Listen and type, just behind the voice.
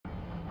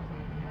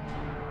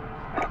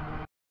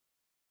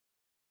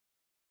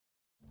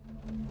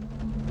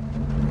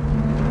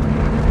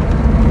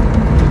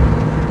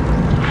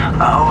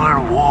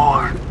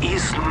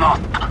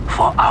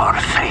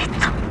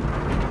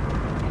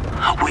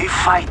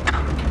fight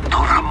to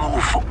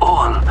remove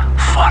all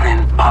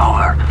foreign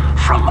power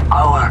from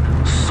our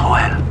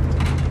soil.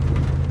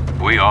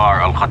 We are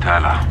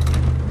Al-Qatala.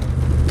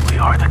 We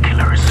are the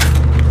killers.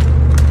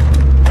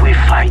 We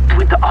fight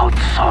without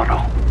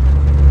sorrow.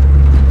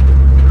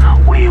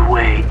 We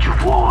wage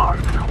war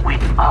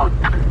without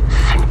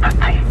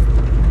sympathy.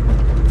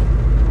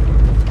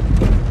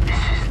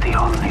 This is the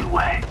only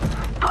way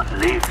to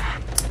live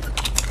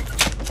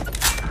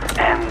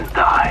and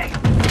die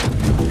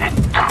a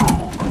true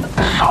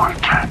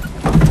soldier.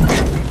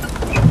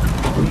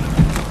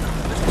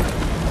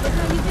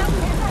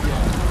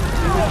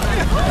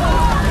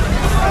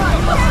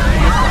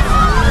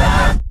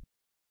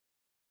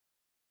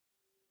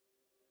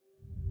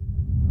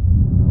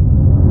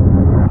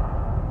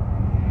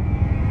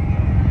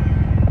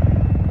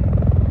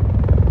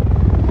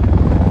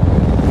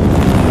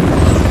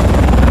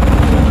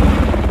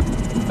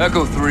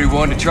 Echo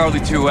 3-1 to Charlie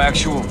 2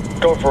 actual.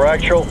 Go for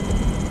actual.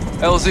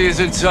 LZ is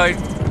in sight.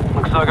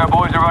 Looks like our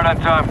boys are right on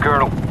time,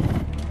 Colonel.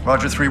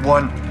 Roger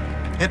 3-1.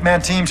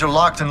 Hitman teams are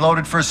locked and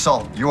loaded for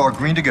assault. You are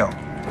green to go.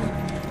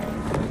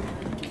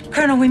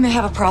 Colonel, we may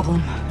have a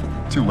problem.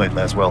 Too late,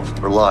 Laswell.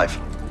 We're live.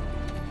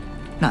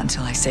 Not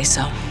until I say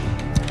so.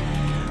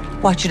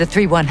 Watch it at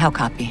 3-1, how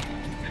copy?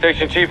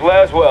 Station Chief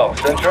Laswell,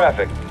 send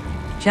traffic.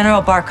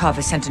 General Barkov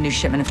has sent a new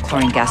shipment of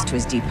chlorine gas to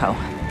his depot.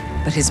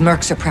 But his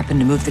mercs are prepping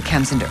to move the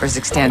chems into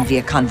Urzikstan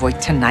via convoy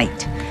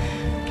tonight.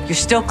 You're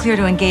still clear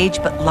to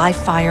engage, but live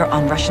fire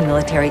on Russian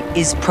military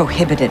is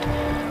prohibited.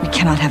 We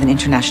cannot have an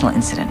international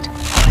incident.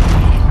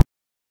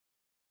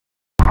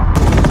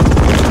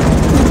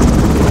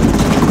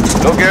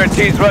 No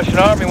guarantees Russian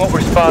army won't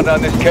respond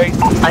on this case.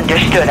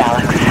 Understood,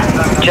 Alex.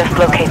 Just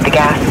locate the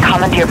gas,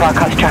 commandeer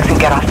Barkov's trucks, and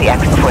get off the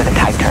X before the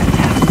tide turns.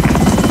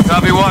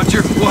 Copy,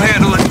 Watcher. We'll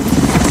handle it.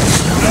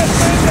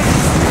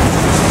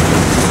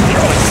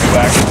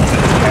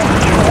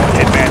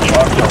 Hitman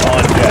trucks are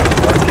on deck.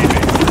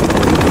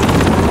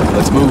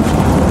 Let's move.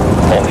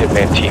 All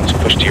Hitman teams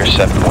push to your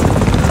 7-1.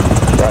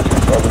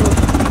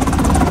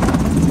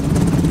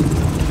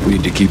 We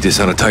need to keep this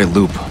on a tight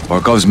loop.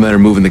 Barkov's men are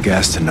moving the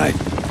gas tonight.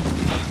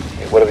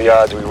 Hey, what are the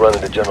odds we run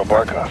into General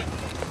Barkov?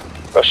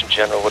 Russian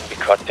general wouldn't be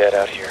caught dead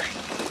out here.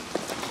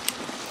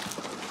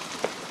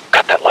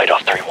 Cut that light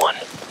off, 3-1.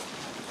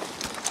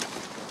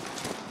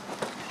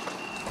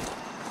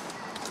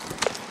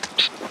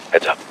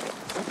 Heads up.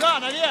 Да,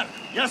 наверх!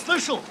 Я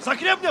слышал! За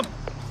гребнем!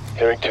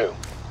 Hearing 2.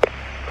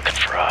 Looking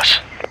for us.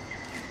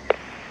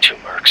 2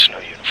 mercs, no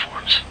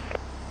uniforms.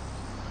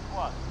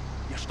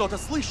 Я что-то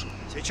слышу!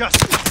 Сейчас!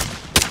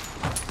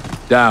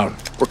 Down.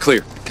 We're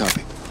clear.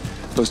 Copy.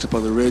 Post up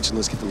on the ridge and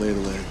let's get the lay of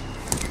the land.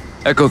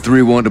 Echo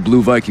 3-1 to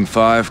Blue Viking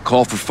 5.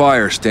 Call for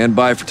fire. Stand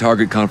by for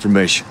target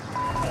confirmation.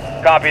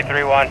 Copy,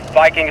 3-1.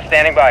 Viking is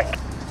standing by.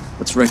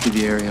 Let's recce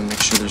the area and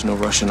make sure there's no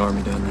Russian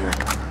army down there.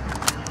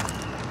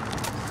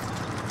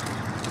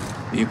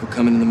 Vehicle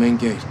coming in the main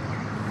gate.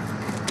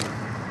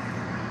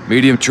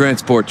 Medium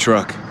transport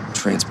truck.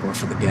 Transport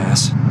for the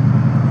gas.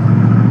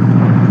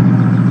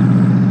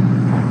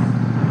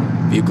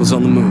 Vehicle's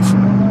on the move.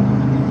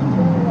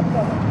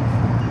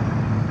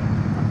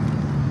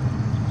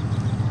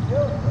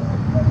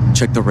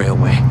 Check the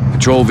railway.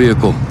 Patrol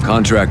vehicle.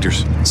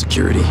 Contractors.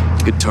 Security.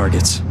 Good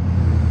targets.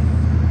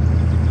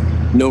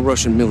 No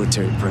Russian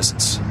military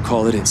presence.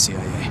 Call it in,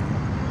 CIA.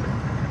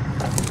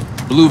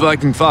 Blue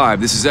Viking 5,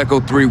 this is Echo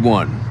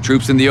 3-1.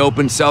 Troops in the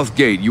open, south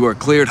gate. You are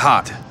cleared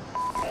hot.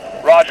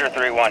 Roger,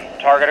 3-1.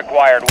 Target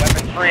acquired.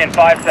 Weapons free in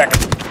 5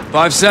 seconds.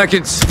 5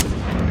 seconds.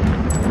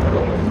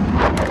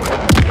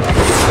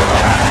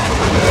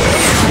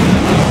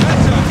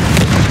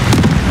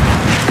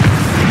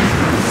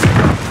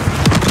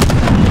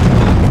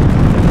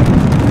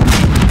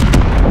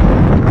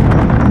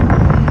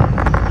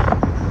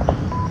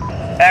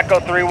 Echo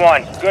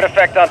 3-1. Good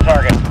effect on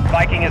target.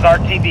 Viking is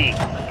RTB.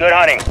 Good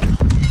hunting.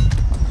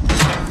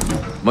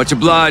 Much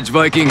obliged,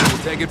 Viking. We'll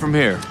take it from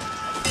here.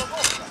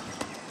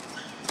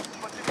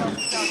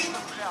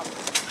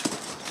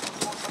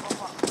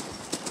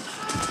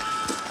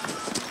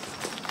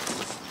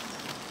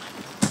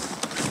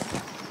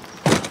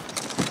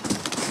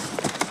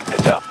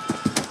 Heads up.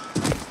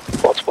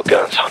 Multiple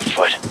guns on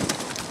foot.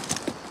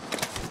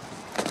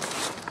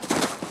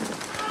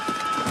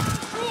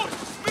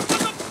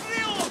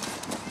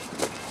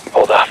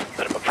 Hold off.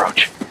 Let him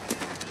approach.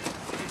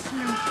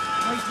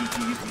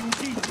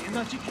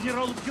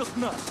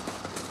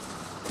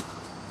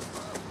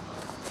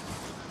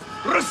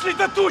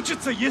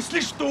 Рассредоточиться!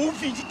 Если что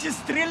увидите,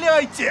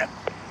 стреляйте!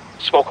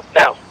 Smoke him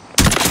now.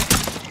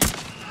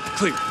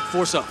 Clear.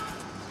 Force up.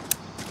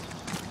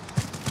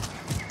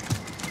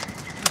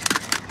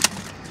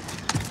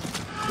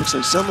 Looks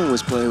like someone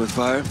was playing with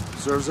fire.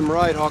 Serves him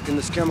right, hawking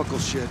this chemical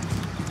shit.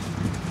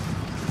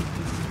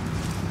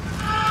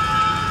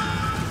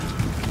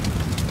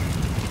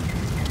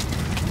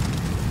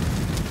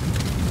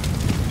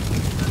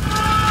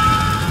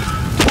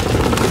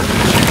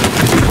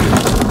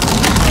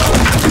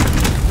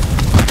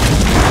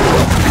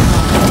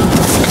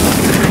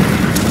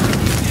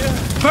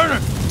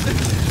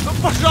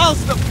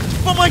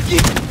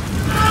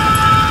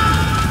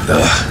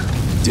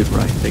 Did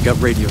right. They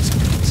got radios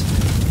and guns.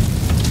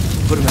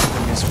 Put them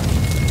out in this way.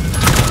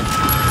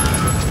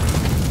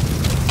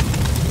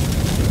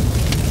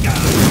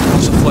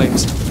 Watch the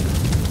flames.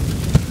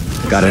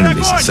 Got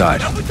enemies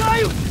inside.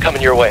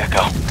 Coming your way,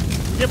 Echo.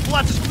 Take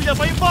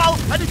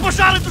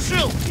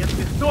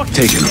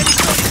him.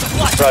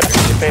 Roger,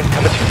 your base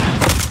coming through.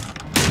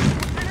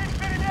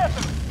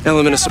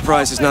 Element of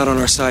surprise is not on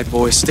our side,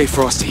 boys. Stay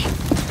frosty.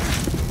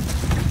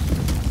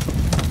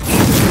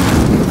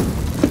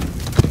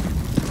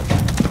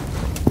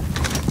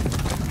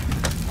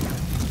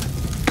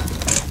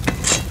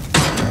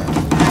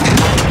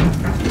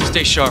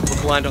 Stay sharp.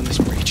 We're blind on this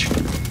breach.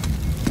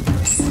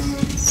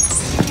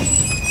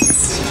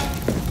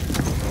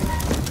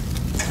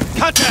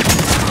 Contact!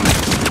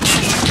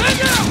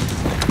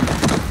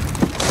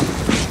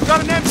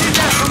 Got an empty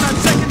nest on that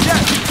second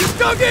deck. Just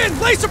dug in!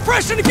 Lay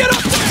suppression to get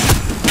up there!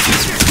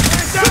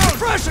 Down.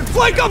 Suppression!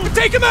 Flank up and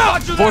take him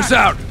out! Force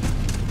out!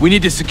 We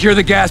need to secure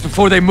the gas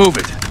before they move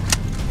it.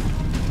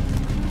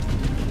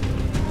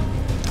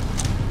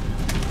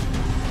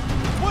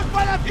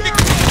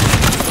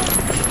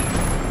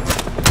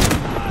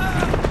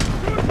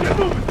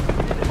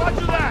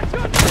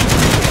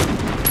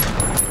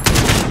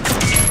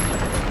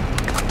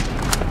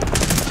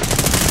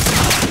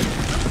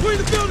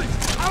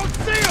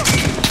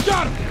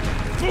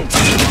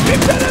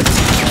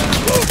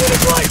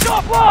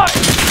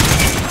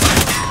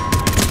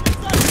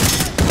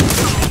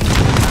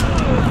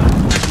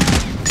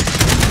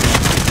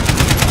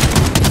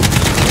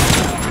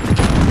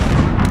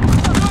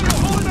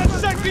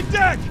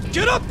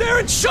 Get up there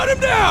and shut him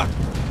down!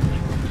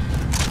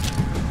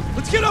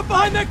 Let's get up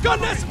behind that gun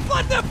nest and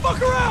flatten that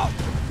fucker out!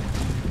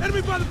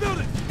 Enemy by the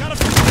building! Got him!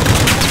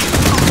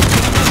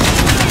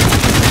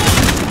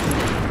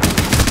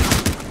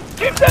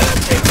 Keep that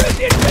empty,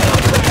 Chrissy, and get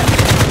up there!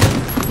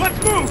 Let's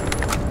move!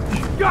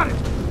 Got it!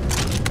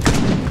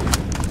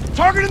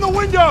 Target in the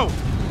window!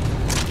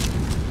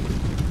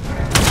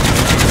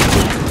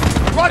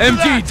 Roger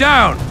MG that.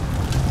 down!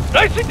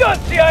 Nicely done,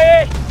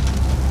 CIA!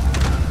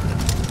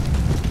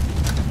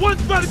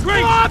 One's by the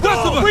grave! West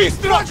of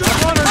us! Roger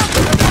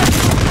that!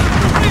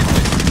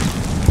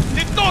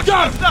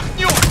 Got him!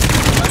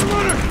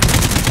 Runner!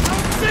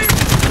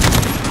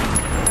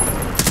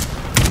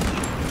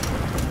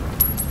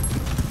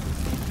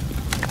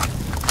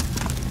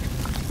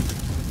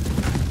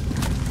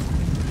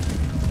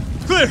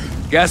 Clear!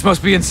 Gas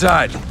must be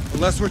inside.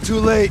 Unless we're too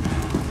late.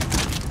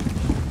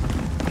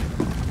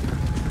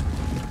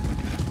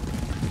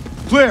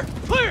 Clear!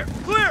 Clear!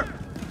 Clear!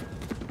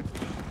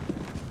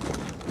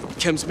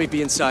 Chems may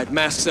be inside.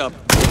 Masks up.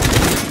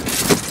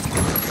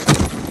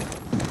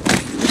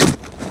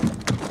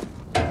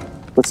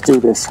 Let's do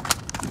this.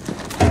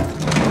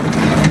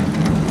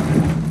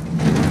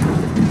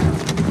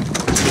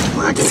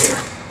 Black in here.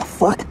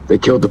 Fuck? They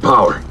killed the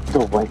power.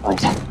 Go white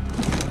light. You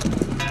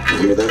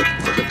hear that?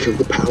 Whoever killed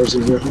the powers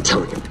in here, I'm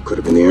telling you, it could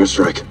have been the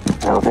airstrike.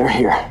 Now they're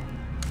here.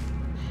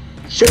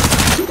 Shit!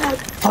 See that?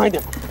 Find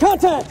him.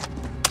 Contact!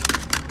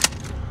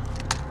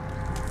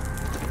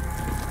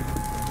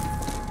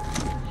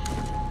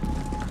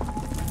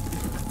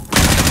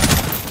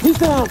 He's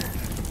down!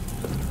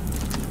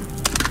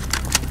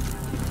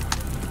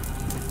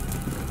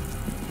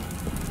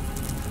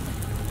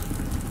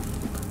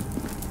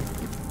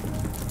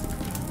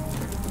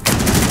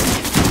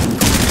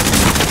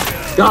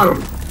 Got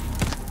him!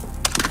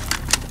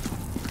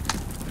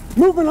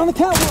 Movement on the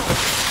catwalk!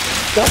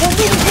 Got one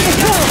moving for the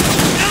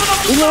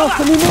count! We lost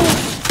him, we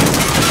moved!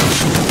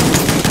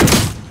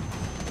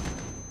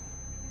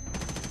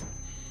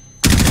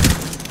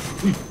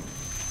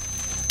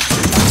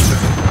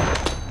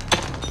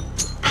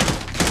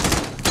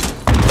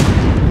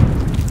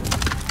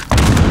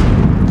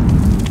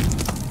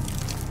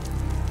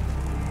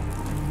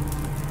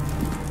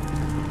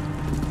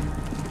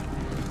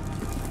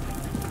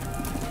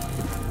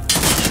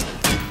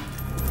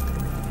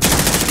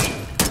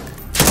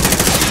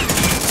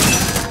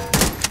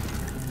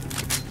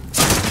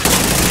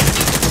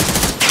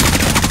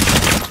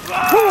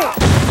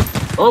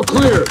 All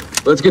clear.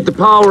 Let's get the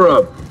power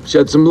up.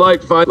 Shed some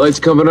light. Find lights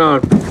coming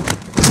on.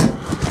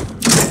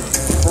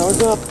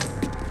 Power's up.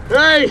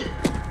 Hey!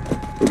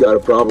 We got a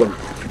problem.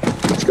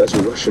 These guys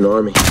are Russian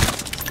army.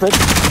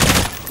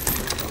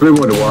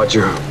 3-1 to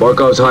Watcher.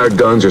 Barkov's hired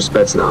guns or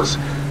Spetsnaz.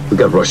 We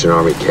got Russian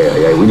army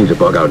KIA. We need to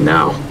bug out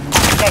now.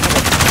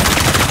 Negative.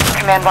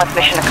 Command wants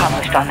mission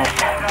accomplished on this.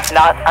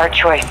 Not our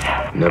choice.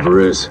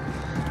 Never is.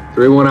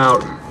 3-1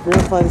 out.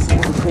 Verify this is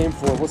what we came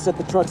for. We'll set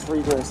the trucks for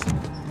egress.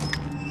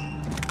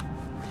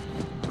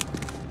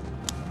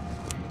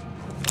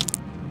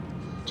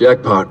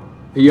 Jackpot.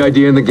 PID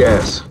in the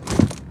gas.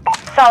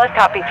 Solid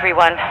copy,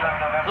 3-1.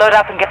 Load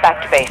up and get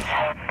back to base.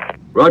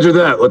 Roger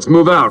that. Let's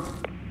move out.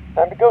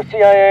 Time to go,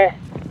 CIA.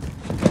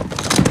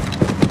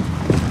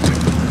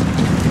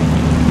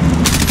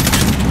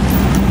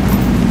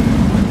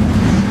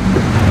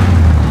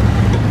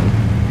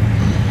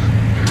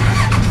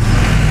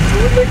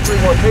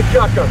 Take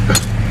shotgun.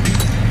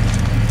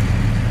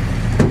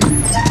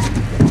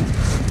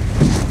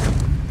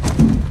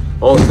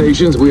 All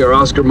stations, we are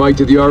Oscar Mike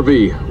to the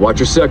RV. Watch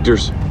your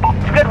sectors.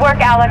 Good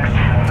work, Alex.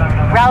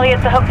 Rally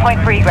at the hook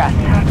point for egress.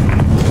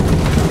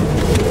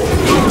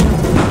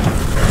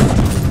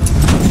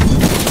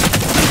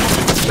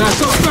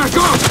 Back off, back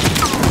off!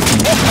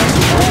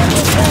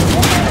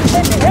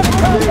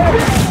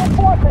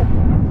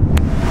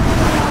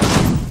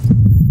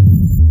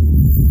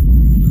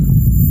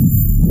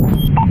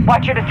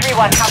 Watcher to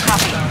 3-1, how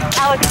copy?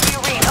 Alex, do you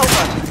read?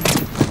 Over.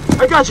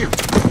 I got you,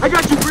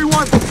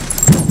 3-1.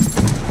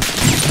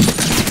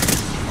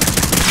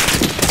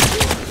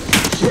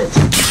 Shit.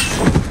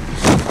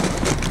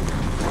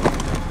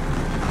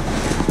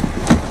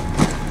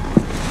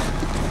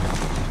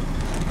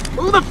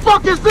 Who the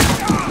fuck is this?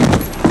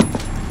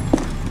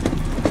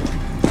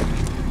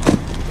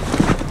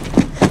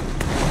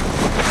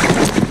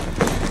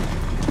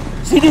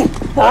 سيدي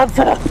تعال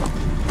سرق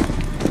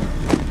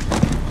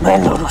ما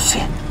له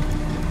روسي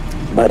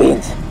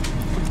مارينز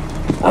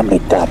عم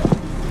يتابعوا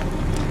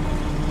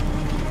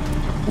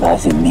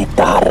لازم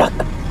نتحرك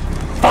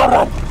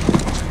فورا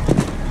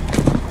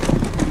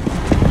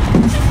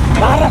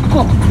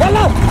تحركوا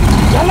يلا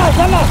يلا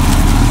يلا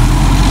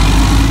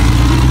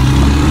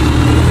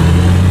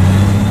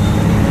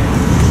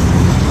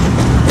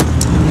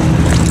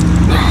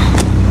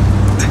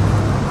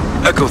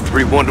Echo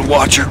 3-1 to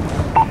Watcher.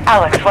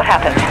 Alex, what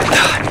happened?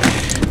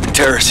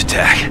 Terrorist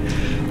attack.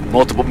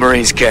 Multiple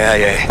Marines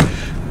KIA.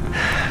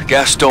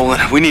 Gas stolen.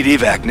 We need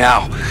evac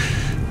now.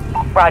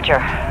 Roger.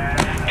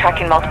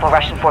 Tracking multiple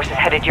Russian forces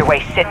headed your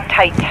way. Sit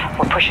tight.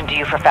 We're pushing to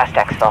you for fast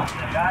exfil.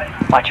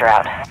 Watcher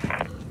out.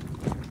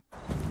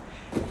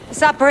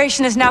 This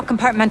operation is now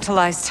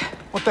compartmentalized.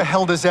 What the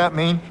hell does that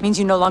mean? Means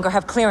you no longer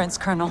have clearance,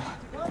 Colonel.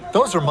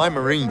 Those are my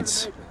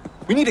Marines.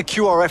 We need a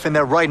QRF in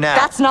there right now.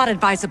 That's not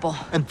advisable.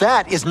 And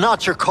that is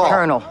not your call.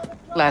 Colonel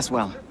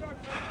Laswell.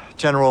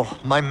 General,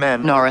 my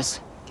men...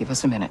 Norris, give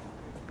us a minute.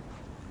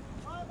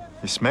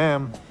 Yes,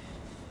 ma'am.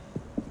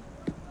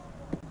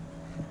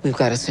 We've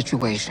got a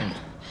situation.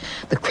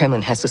 The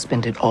Kremlin has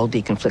suspended all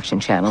deconfliction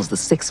channels. The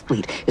Sixth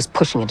Fleet is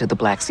pushing into the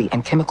Black Sea,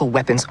 and chemical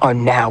weapons are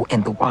now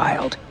in the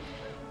wild.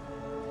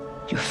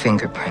 Your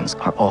fingerprints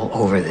are all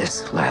over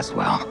this,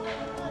 Laswell.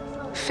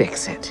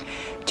 Fix it.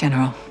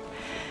 General,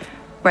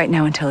 right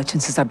now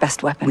intelligence is our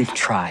best weapon. We've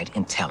tried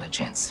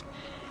intelligence.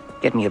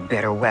 Get me a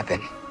better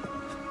weapon.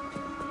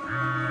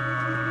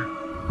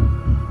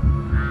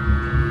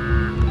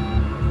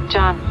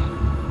 John.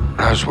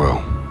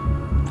 Laswell.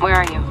 Where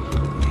are you?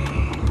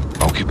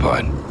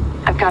 Occupied.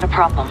 I've got a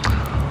problem.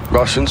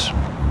 Russians?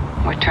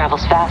 Word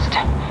travels fast.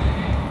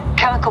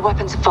 Chemical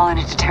weapons have fallen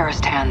into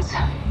terrorist hands.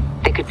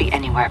 They could be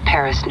anywhere.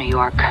 Paris, New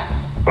York.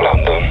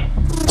 London.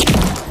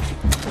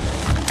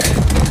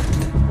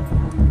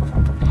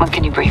 When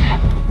can you brief?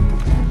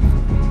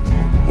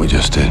 We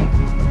just did.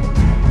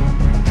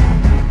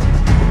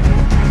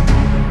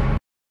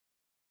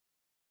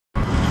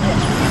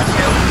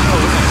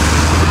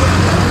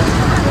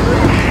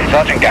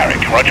 Sergeant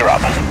Garrick, roger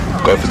up.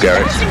 Go for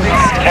Garrick.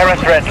 Terror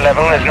threat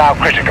level is now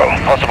critical.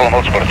 Possible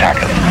multiple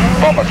attackers.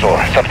 Bombers or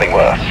something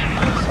worse.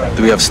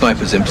 Do we have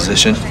snipers in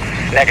position?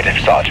 Negative,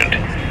 Sergeant.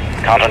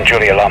 Can't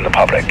unduly alarm the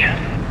public.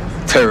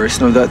 Terrorists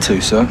know that too,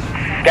 sir.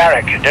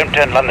 Garrick, don't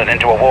turn London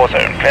into a war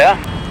zone, clear?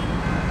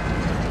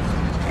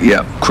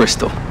 Yeah,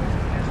 Crystal.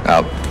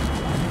 Out.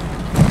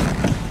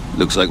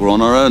 Looks like we're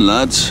on our own,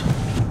 lads.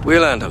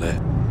 We'll handle it.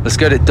 Let's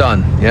get it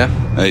done, yeah?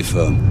 Hey,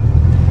 firm.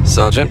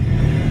 Sergeant?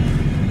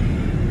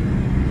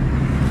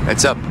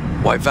 Heads up.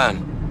 White van.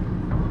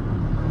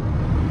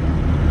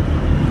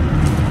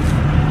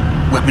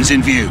 Weapons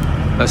in view.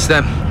 That's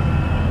them.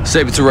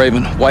 Saber to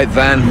Raven. White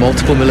van,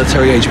 multiple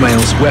military-age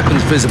males.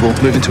 Weapons visible.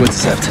 Moving to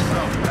intercept.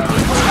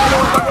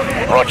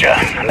 Roger.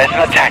 Unless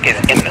an attack is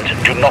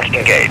imminent, do not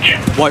engage.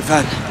 White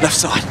van, left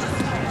side.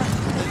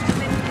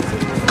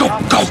 Go,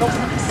 go!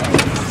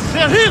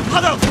 They're here,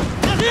 brother!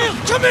 They're here!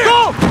 Come here!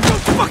 Go!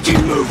 Don't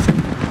fucking move!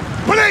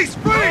 Police!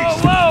 Police!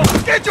 Whoa,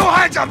 whoa! Get your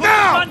hands up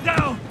now! Run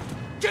down!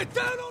 Get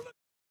down on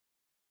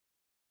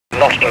the...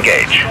 Not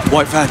engage.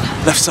 White van,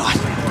 left side.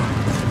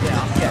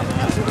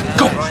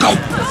 Go, go!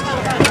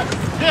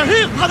 They're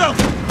here, brother!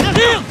 They're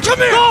here! Come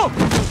here! Go!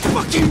 Don't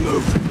fucking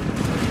move!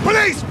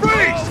 Police!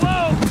 Police!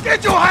 Whoa, whoa!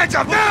 Get your hands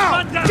up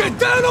now! Get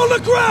down on the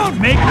ground!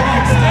 Make no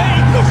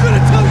mistake! Not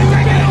gonna tell you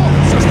again!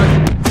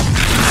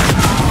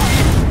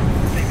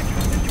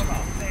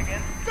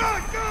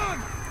 Gun!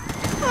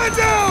 Man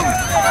down!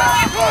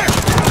 Right.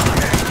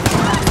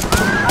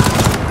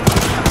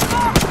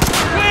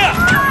 Clear!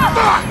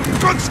 Fuck!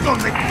 Gun's gone,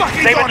 they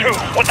fucking Saber got 2, it!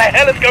 what the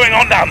hell is going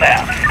on down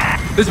there?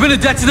 There's been a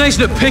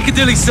detonation at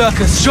Piccadilly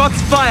Circus.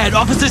 Shots fired,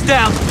 officers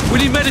down. We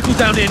need medical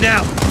down here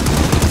now.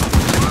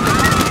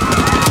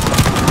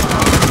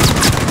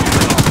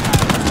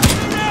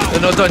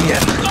 They're not done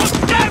yet.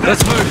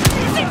 Let's move.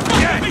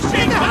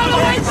 Machine gun!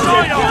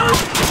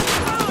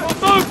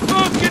 Move!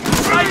 Get the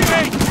right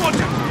way!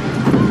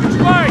 Which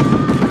way?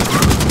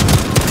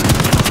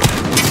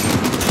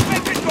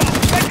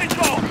 Take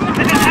control!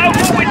 This is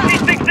Alpha Whiskey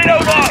 1609.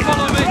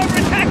 Over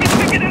attacking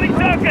Piccadilly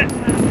Circus.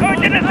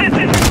 Urgent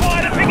assistance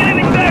required at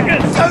Piccadilly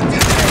Circus.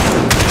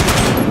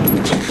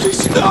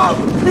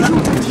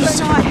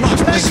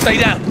 Stay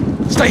down.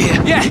 Stay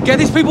here. Yeah, get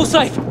these people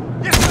safe.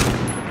 Yes, sir.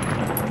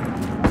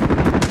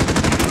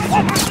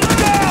 Officer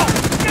down!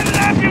 Get an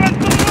ambulance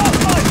to the north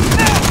side!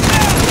 Now!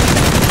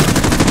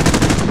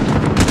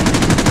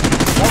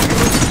 All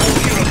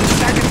units,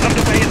 attack is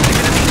underway in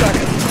 60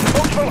 seconds.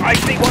 Multiple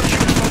IC-1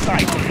 shooters on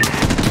site.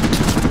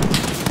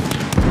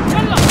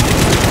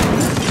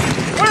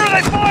 Where are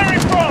they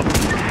firing from?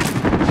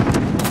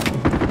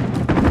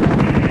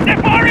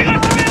 They're firing on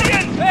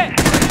civilians!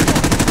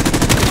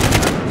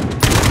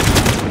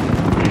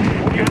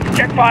 All units,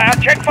 check fire,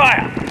 check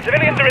fire!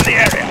 Civilians are in the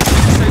area.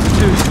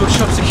 He's got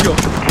shop secure.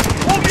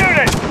 All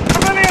units,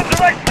 civilians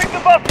are exiting the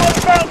bus on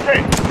bounty.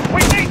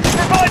 We need to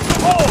provide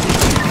support.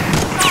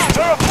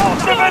 There are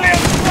 4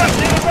 civilians trapped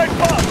in the red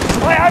bus.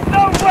 I have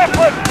no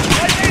weapons.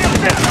 I need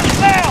assistance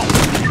now.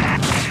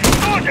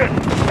 Sergeant,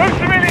 those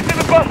civilians in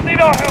the bus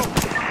need our help.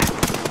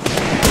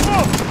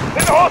 Look,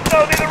 there's a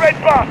hostile near the red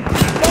bus.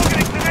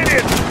 Targeting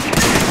civilians.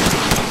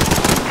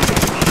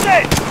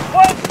 Shit!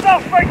 One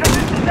suspect has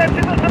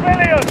intercepted the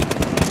civilians.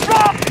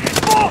 Run!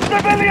 4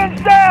 civilians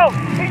down!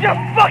 He just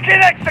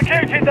fucking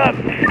executed them!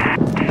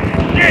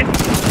 Shit!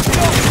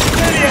 Not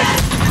civilians!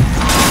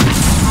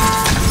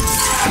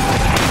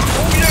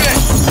 All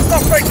units!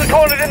 Suspects are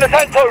cornered in the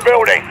Tanto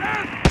building!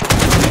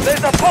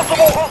 There's a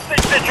possible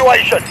hostage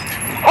situation!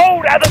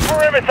 Hold at the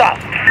perimeter!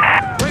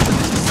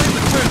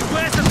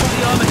 Where's the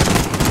body armor?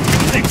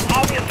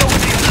 Army assault.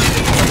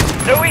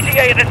 No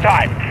ETA at this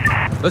time!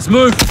 Let's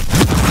move!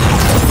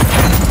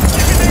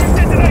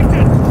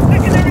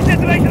 Secondary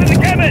detonation in the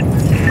cabin!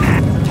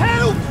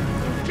 Help!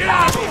 Get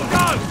out!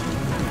 Go!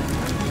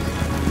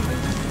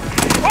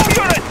 All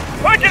units!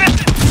 Urgent!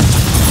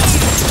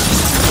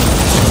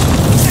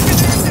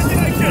 Secondary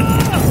detonation!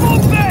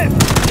 Move them!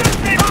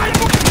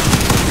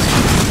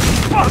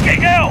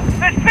 Fucking hell!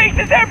 There's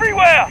pieces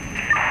everywhere!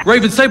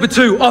 Raven Saber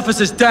 2,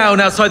 officers down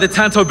outside the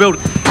Tanto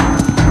building.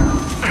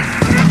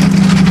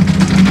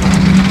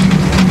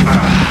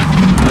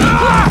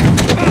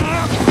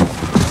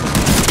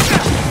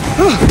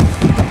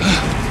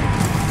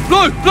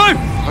 Blue! Blue!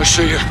 I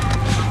see you.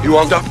 You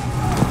armed up?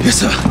 Yes,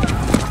 sir.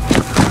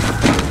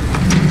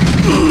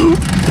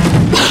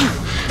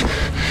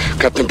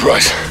 Captain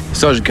Price.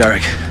 Sergeant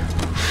Garrick.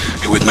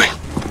 You with me?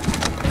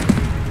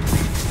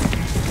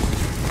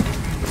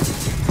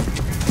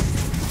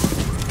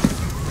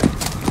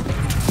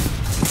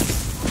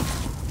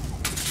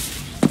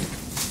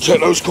 Check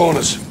those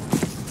corners.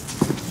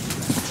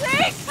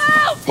 Please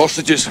help!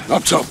 Hostages,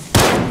 up top.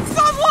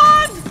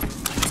 Someone!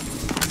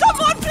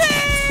 Someone,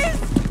 please!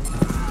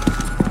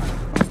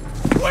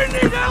 We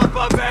need help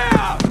up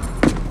here!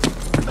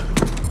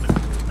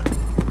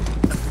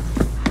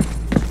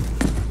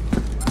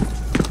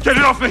 Get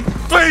it off me!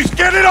 Please,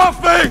 get it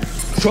off me!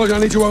 Sergeant, I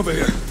need you over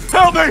here.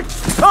 Help me!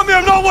 Help me,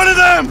 I'm not one of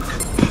them!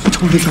 I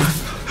don't want to die.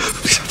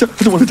 I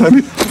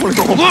want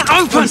to go home. Look, open! I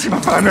want to see my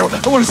family. I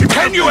want to see...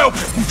 Can you help?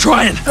 I'm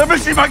trying. Let me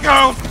see my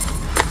girl!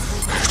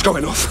 It's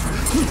going off.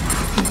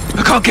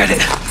 I can't get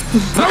it.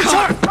 No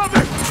time! Help me!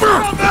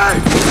 Help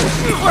me!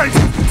 Wait!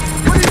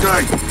 What are you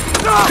doing?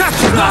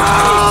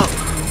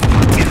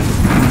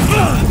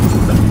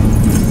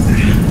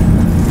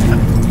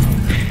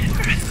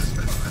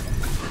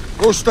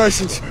 No! All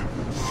stations.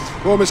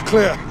 Room is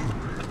clear.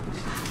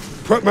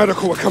 Prep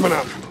medical are coming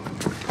out.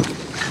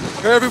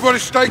 Okay, everybody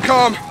stay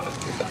calm.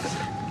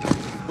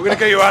 We're gonna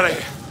get you out of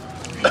here.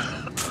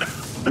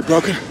 You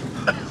broken?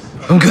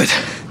 I'm good.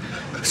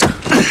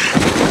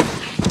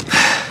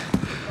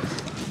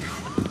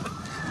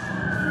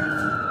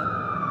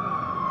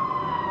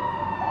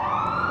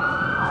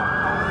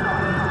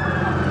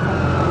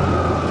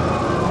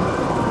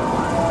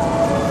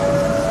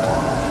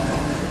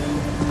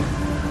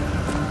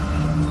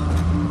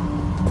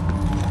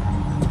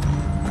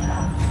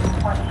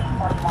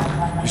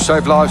 You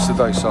saved lives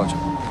today,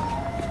 Sergeant.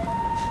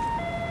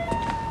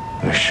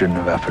 It shouldn't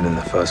have happened in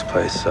the first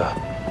place, sir.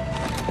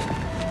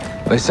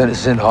 They sent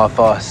us in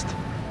half-assed.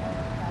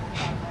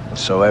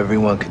 So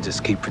everyone could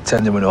just keep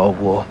pretending we're not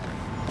at war.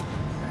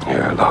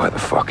 Yeah, like the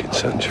fucking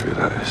century,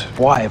 that is.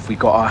 Why have we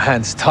got our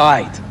hands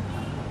tied?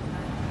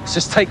 Let's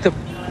just take the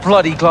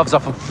bloody gloves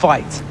off and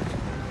fight.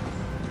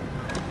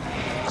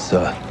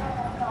 Sir.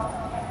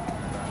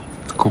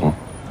 Go on.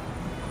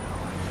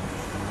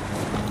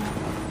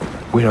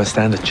 We don't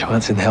stand a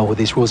chance in hell with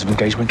these rules of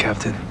engagement,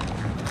 Captain.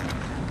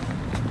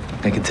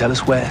 They can tell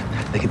us where,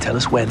 they can tell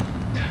us when.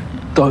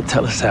 Don't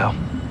tell us how.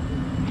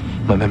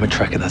 My men were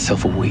tracking that cell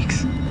for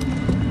weeks.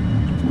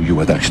 You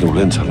had actual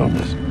intel on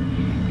this?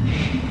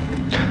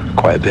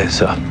 Quite a bit,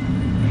 sir.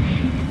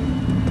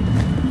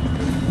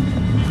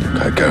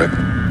 Okay, Garrick.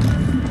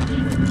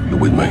 You're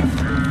with me.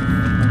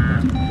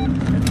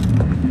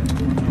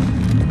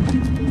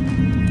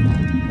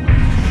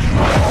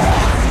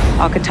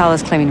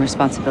 Al-Qatala's claiming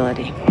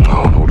responsibility.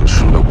 Oh, orders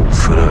from the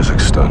wolf in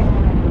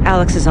Urzikstan.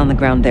 Alex is on the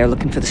ground there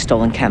looking for the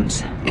stolen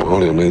chems.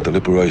 Well, he'll need the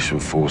Liberation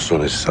Force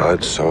on his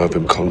side, so have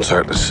him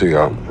contact the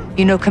CR.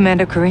 You know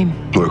Commander Karim?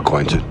 We're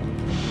acquainted.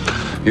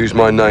 Use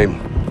my name,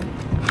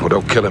 or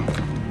they'll kill him.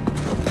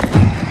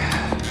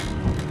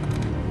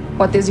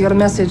 What is your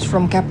message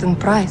from Captain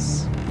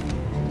Price?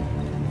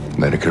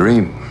 Meta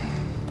Kareem.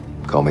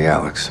 Call me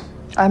Alex.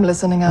 I'm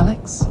listening,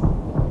 Alex.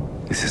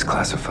 This is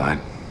classified.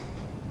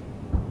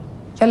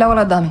 يلا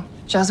ولد دامي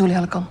جهزوا لي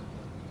هالكم.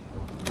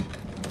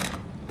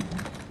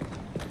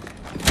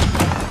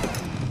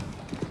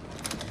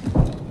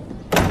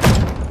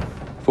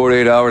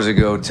 "48 hours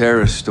ago,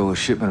 terrorists stole a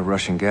shipment of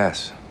Russian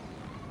gas.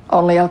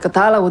 Only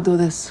Al-Qatala would do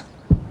this.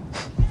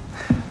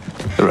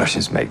 The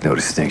Russians make no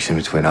distinction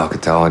between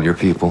Al-Qatala and your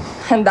people.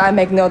 And I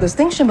make no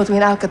distinction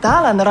between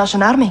Al-Qatala and the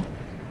Russian army.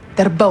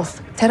 They're both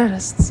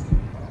terrorists.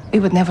 We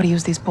would never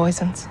use these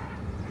poisons.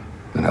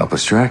 Then help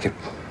us track it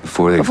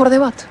before they... Before they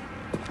what?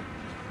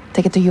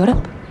 Take it to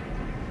Europe?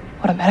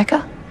 Or America?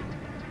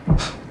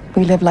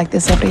 We live like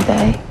this every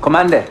day.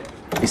 Commander,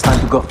 it's time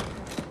to go.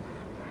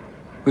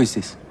 Who is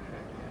this?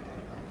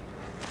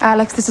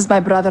 Alex, this is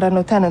my brother and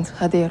Lieutenant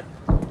Hadir.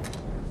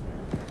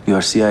 You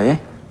are CIA?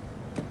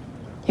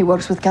 He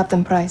works with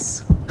Captain Price.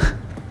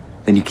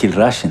 Then you kill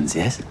Russians,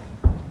 yes?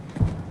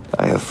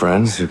 I have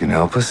friends who can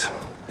help us.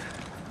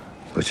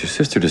 But your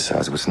sister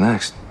decides what's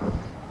next.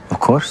 Of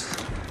course.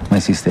 My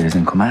sister is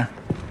in command.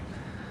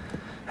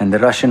 And the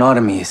Russian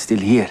army is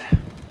still here.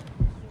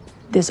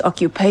 This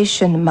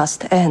occupation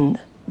must end.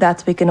 That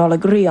we can all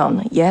agree on,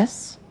 yes?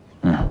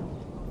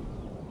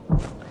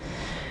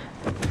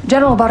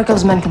 General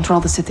Barkov's men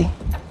control the city.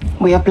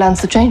 We have plans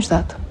to change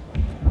that.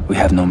 We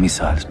have no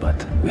missiles, but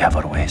we have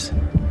our ways.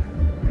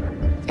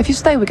 If you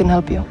stay, we can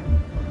help you.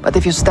 But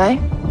if you stay,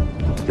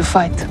 you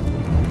fight.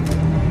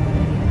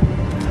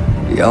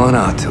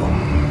 Yelanato.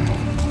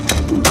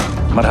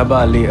 Marhaba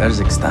Ali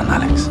Urzikstan,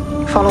 Alex.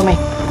 Follow me.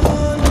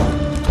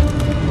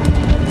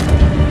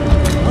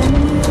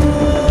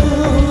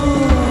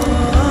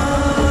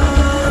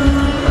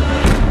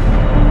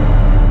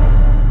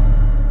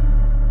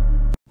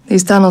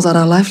 These tunnels are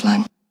our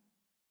lifeline.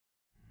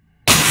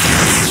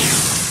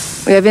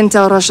 We have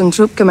intel Russian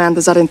troop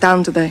commanders are in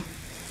town today.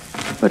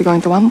 We're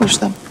going to ambush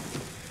them.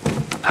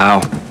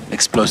 How?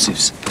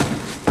 Explosives.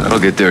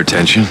 That'll get their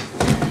attention.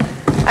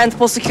 And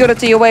pull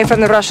security away from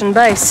the Russian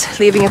base,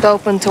 leaving it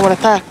open to an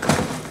attack.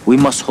 We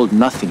must hold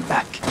nothing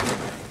back.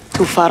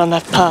 Too far on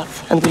that path,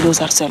 and we lose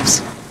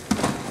ourselves.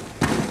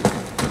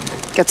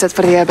 Get set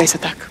for the airbase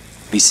attack.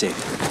 Be safe.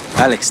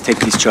 Alex, take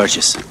these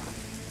charges.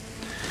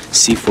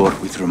 C4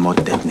 with remote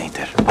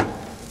detonator.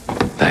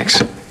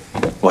 Thanks.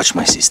 Watch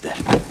my sister.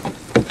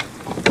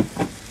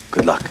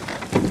 Good luck.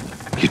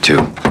 You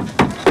too.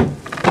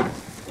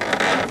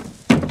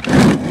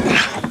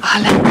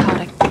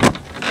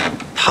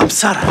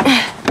 Hamsara.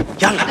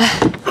 Yalla.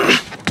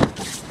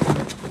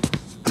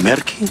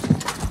 Merki.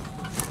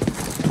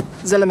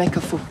 Zeleme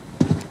kafu.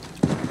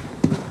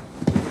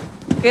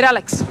 Here,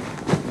 Alex.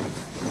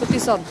 Put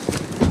this on.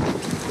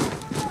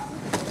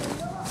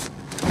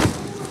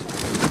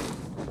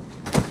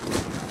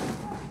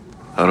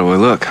 How do I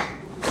look?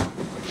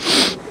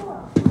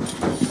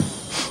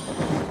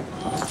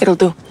 It'll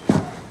do.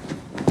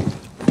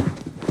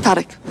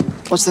 Tarek,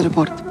 what's the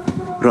report?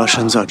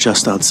 Russians are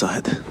just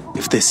outside.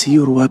 If they see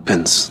your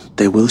weapons,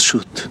 they will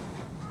shoot.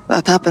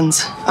 That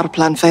happens. Our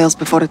plan fails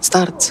before it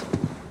starts.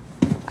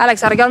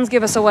 Alex, our guns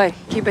give us away.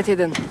 Keep it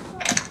hidden.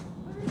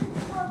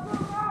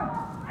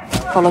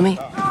 Follow me.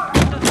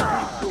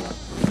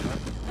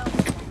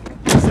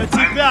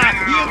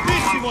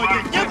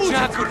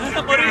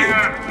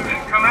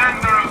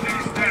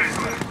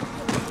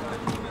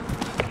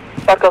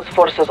 Barkov's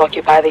forces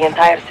occupy the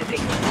entire city.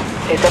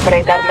 They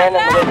separate our men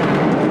and women.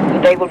 The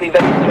day will be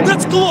very strict.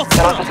 Let's go!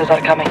 The officers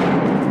are coming.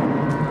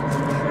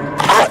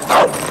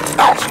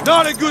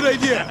 Not a good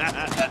idea!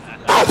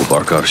 Will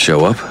Barkov show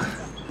up?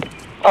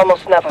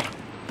 Almost never.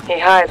 He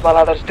hides while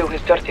others do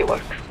his dirty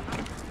work.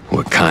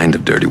 What kind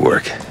of dirty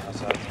work?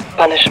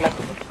 Punishment.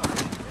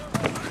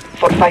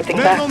 For fighting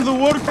Men back. on the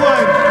work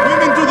line!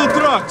 Women to the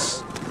trucks!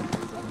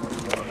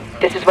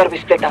 This is where we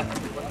split up.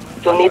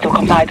 You'll need to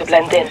comply to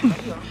blend in.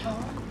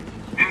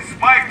 In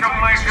spite of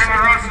my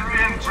generosity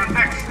and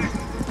protection,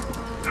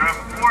 there are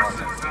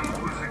forces in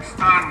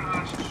Uzbekistan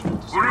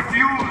who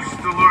refuse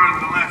to learn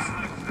the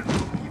lessons that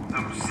will keep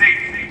them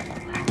safe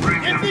and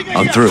bring them peace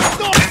I'm through.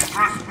 and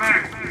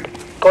prosperity.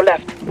 Go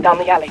left, down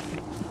the alley.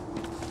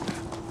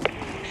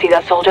 See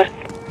that soldier?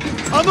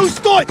 А ну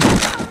стой!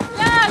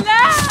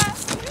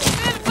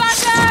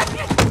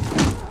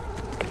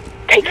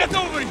 Take Get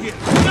over here,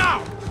 now!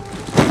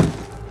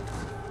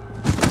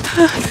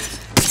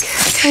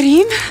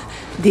 Kareem?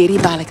 Diri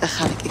balak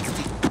akhalak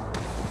ikti.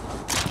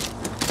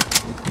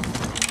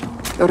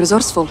 You're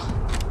resourceful.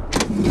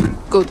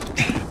 Good.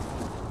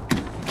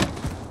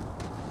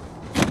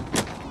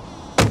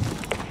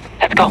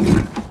 Let's go.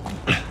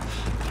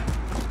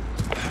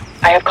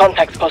 I have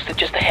contacts posted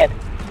just ahead.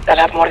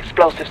 They'll have more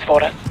explosives for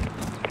us.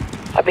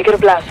 A bigger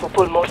blast will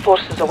pull more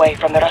forces away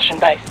from the Russian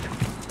base.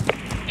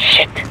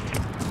 Shit.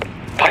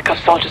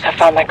 Barkov's soldiers have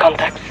found my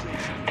contacts.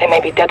 They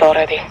may be dead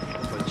already.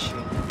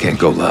 Can't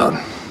go loud.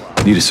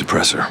 Need a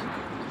suppressor.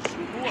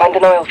 Find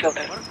an oil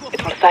filter. It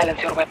will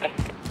silence your weapon.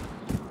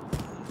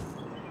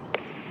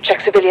 Check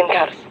civilian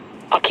cars.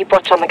 I'll keep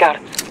watch on the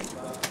guards.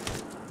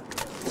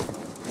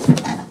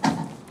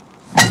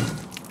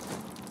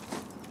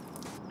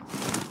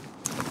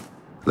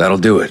 That'll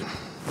do it.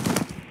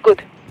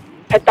 Good.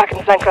 Head back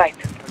and flank right.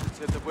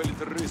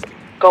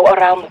 Go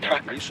around the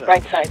truck.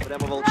 Right side.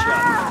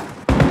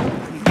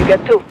 You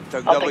get two.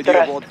 I'll take the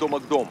rest.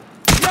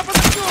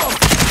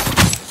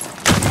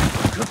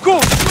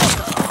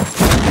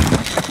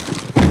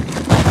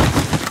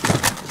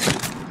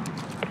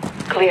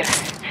 Clear.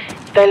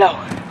 Stay low.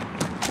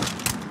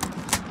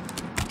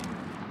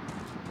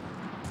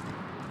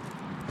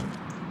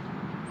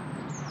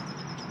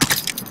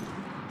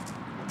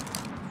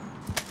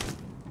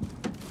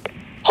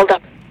 Hold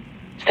up.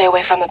 Stay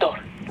away from the door.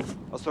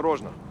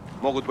 Осторожно.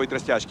 Могут быть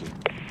растяжки.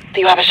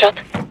 Do you have a shot?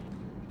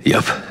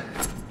 Yep.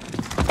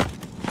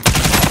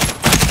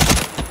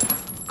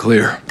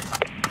 Clear.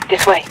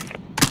 This way.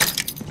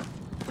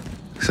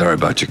 Sorry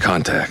about your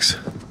contacts.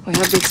 We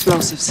have the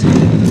explosives.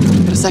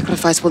 Your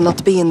sacrifice will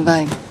not be in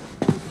vain.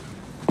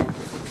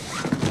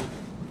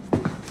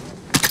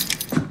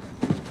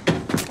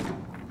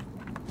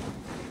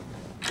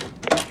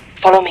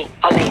 Follow me.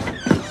 I'll lead.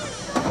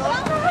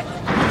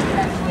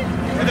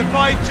 And if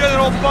I,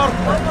 General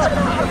Barker,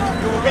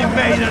 you will be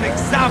made an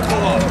example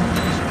of.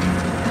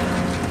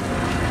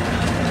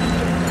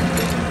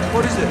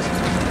 What is this?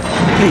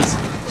 Please,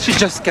 she's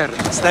just scared.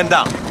 Stand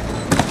down.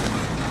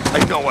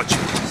 I know what she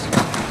is.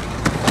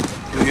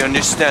 Do you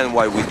understand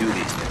why we do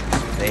these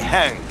things? They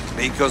hang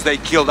because they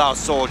killed our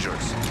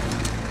soldiers.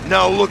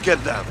 Now look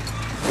at them.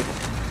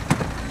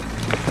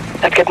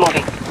 Let's get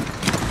moving.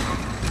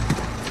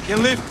 We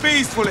can live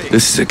peacefully.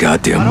 This is a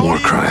goddamn war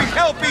crime.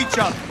 Help each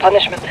other.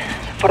 Punishment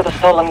for the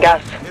stolen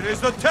gas. It is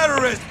the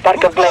terrorists.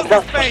 Barkov blames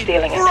us for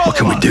stealing it. What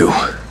can we do?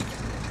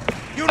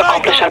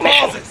 Accomplish our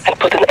mission and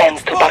put an end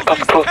to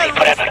Barkov's cruelty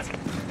forever.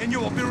 And you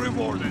will be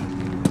rewarded.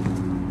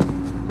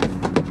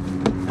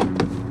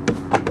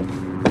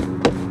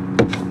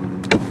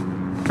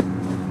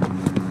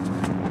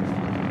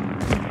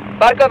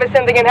 Barkov is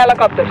sending in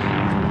helicopters.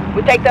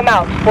 We take them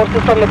out.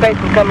 Forces from the base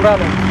will come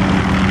running.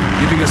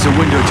 Giving us a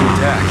window to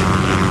attack.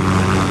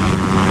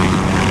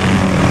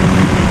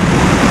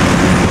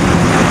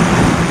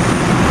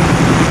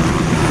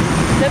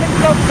 Send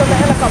explosives on the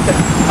helicopter.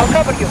 I'll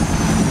cover you.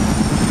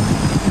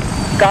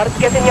 Guards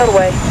get in your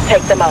way.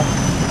 Take them out.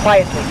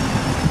 Quietly.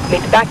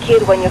 Meet back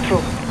here when you're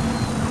through.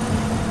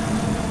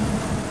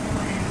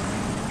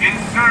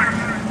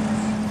 Insurgents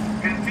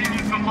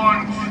continue to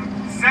launch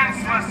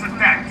senseless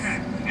attacks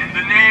in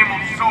the name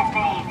of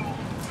so-called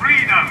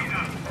freedom.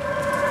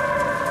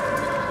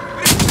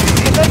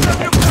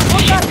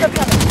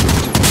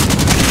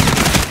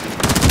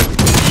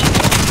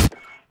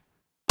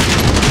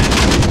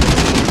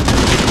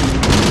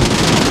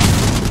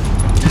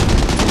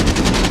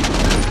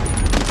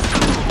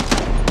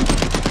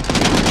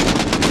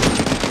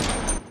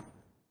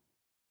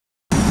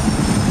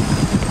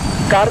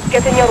 Guards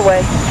get in your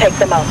way. Take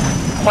them out.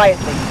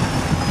 Quietly.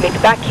 Meet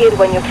back here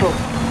when you're through.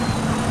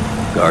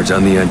 Guards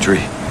on the entry.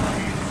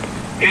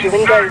 If you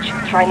engage,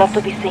 try not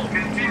to be seen.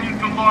 Continue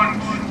to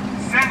launch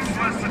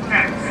senseless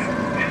attacks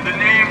in the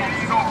name of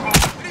so-called...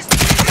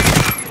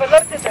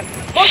 Alerted them.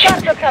 More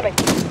guards are coming.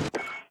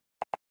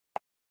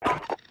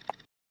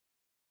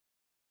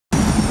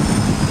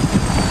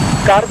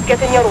 Guards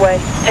get in your way.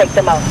 Take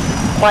them out.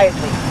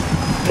 Quietly.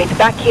 Meet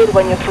back here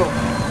when you're through.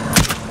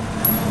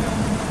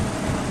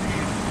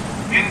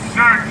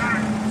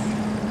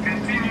 Insurgents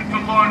continue to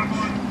launch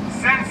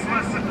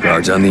senseless attacks.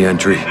 Guards on the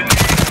entry.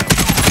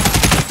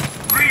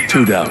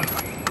 2 down.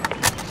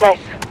 Nice.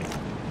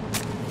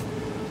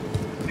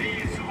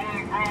 These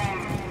homegrown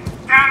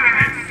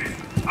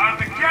terrorists are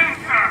the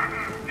cancer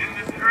in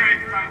this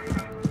great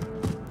country.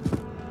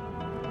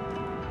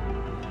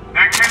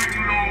 There can be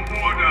no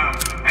border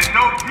and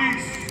no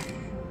peace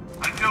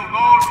until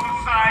those who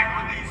side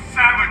with these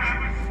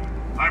savages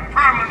are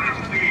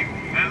permanently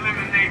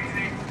eliminated.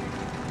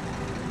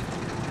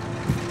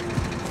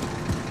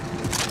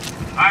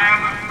 I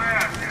am a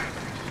fair man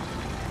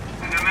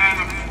and a man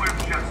of swift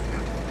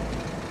justice.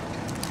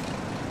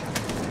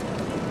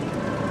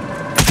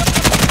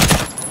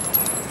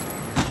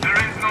 There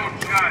is no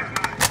judge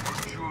or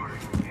jury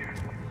here.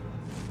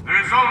 There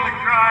is only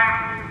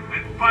crime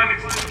and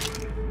punishment.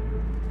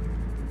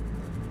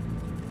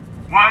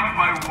 One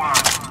by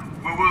one,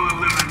 we will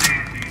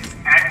eliminate these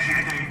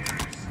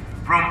agitators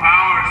from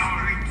our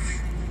streets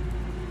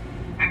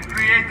and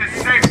create a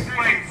safe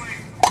place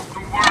to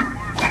work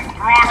and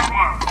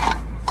prosper.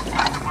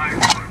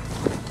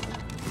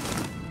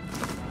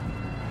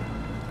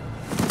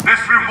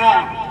 This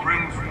revolt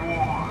brings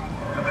war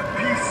to the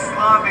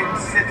peace-loving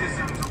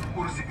citizens of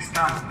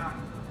Urzikstan.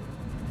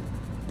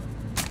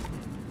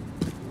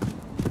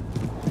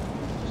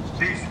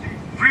 These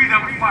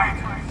freedom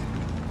fighters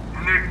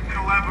and their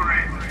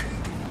collaborators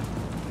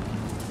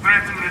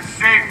threaten the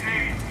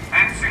safety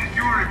and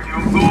security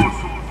of those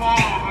who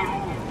follow the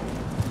rule.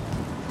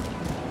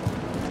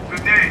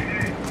 Today,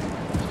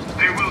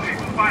 they will be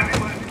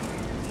punished.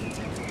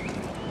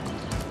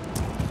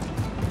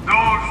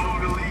 Those who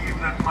believe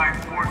that my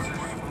forces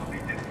will be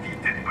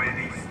defeated by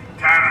these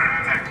terror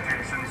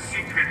tactics and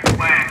secret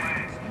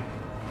plans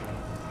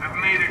have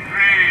made a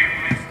grave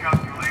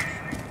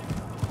miscalculation.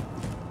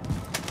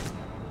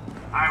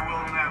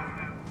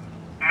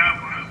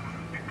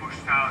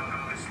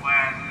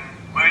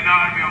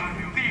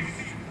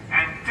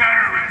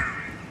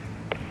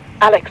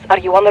 Alex, are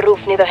you on the roof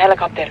near the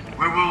helicopter?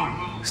 We will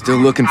Still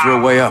looking for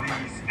a way up.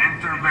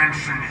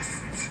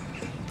 interventionists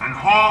and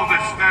hold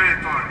this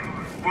territory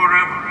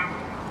forever.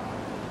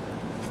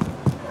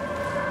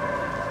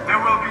 There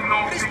will be no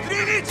peace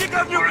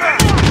forever.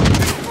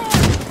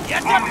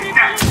 Only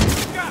death.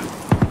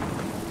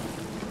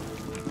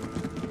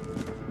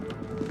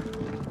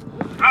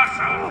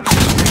 Russia,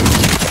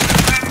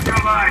 defend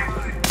your lives.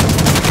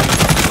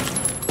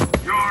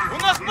 У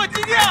нас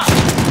материал!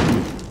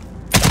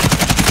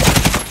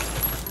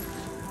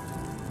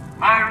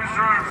 My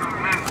reserves of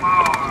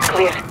manpower.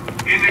 Clear.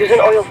 Use an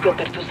oil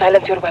filter to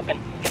silence your weapon.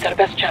 It's our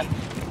best chance.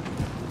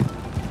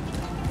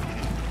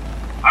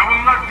 I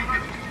will not be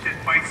defeated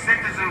by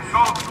citizen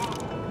soldiers.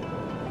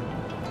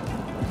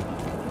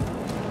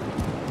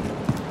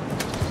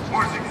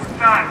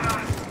 Urzikstan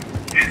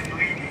is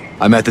bleeding.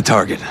 I'm at the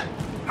target.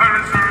 Her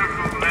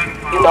reserves of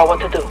manpower You know what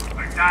to do.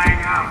 are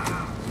dying out.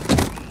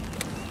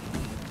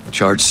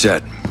 Charge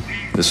set.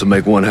 This'll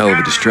make one hell of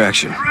a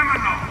distraction.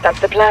 That's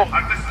the plan.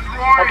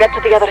 I'll get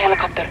to the other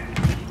helicopter.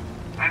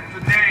 And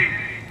today,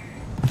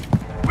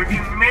 we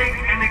can make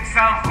an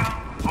example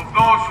of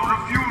those who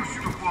refuse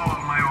to follow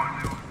my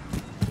orders.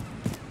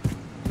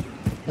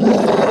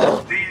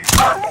 These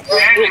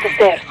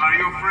enemies are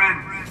your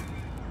friends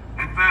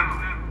and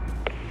family.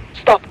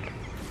 Stop.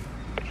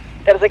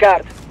 There's a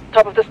guard.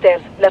 Top of the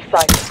stairs, left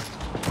side.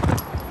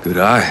 Good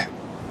eye.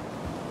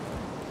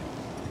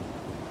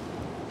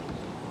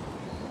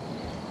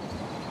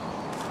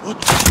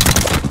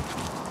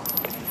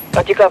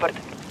 Got you covered.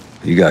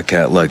 You got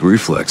cat-like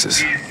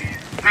reflexes.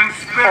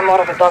 I'm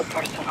more of a dog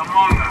person.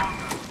 Among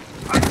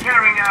us are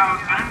carrying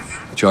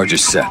out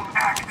Charges set.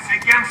 acts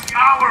against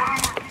our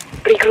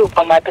people Regroup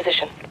on my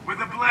position. with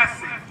the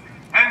blessing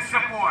and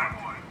support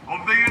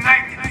of the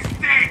United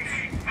States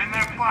and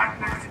their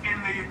partners in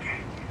the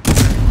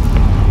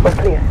UK. We're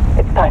clear.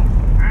 It's time.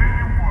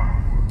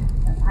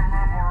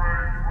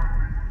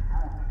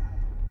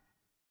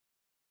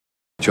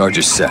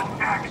 Charges set.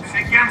 Acts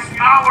against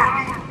our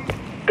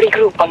people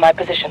Regroup on my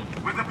position.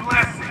 with the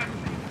blessing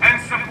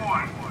and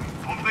support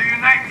of the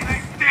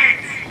United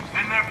States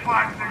and their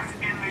partners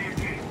in the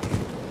UK.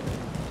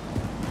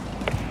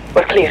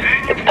 We're clear.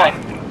 It's time.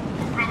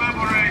 Who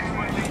collaborates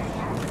with these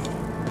groups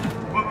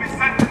will be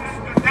sentenced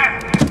to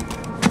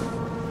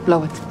death.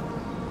 Blow it.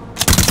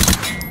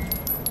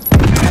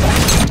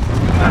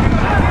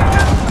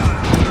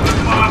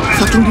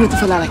 Fucking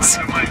beautiful, Alex.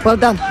 Well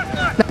done.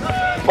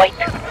 Wait.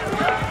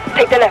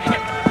 Take the left.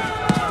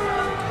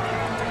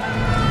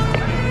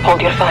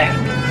 Hold your fire.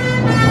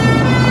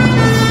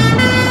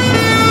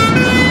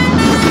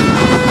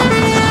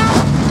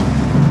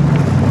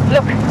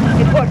 Look,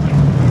 it worked.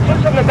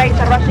 Troops from the base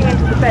are rushing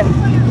into the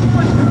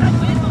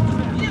fence.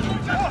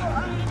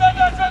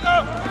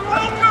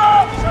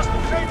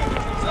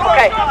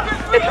 Okay,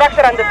 the trucks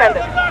are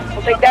undefended.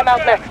 We'll take them out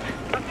next.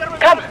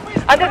 Come,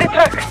 under the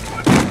truck.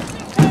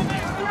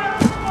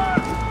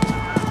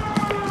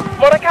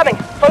 More are coming.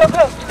 Follow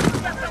close.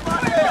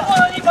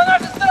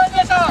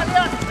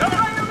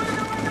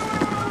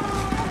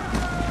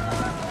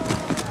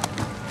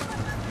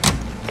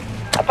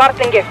 A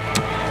parting gift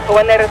for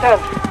when they return.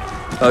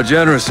 How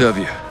generous of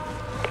you.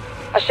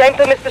 A shame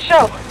to miss the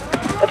show,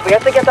 but we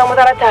have to get on with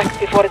our attacks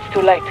before it's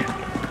too late.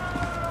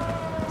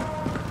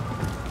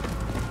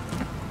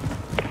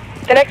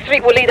 The next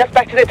street will lead us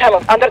back to the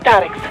tunnels under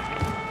Tarek's.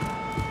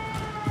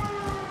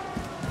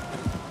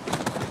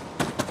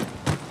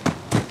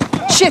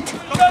 Shit!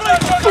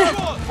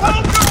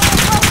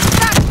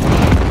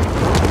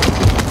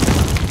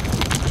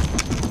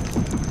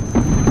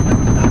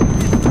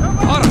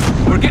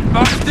 We're getting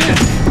boxed in.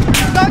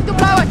 Going to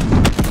blow it!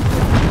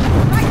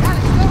 Right,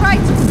 Alex, go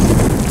right!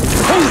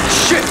 Holy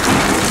shit!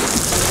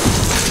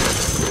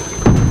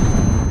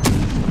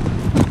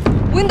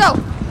 Window!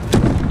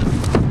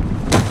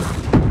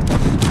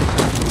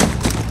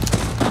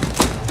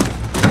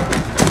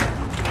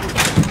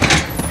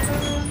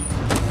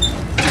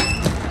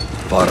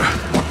 Potter,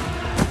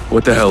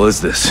 what the hell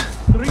is this?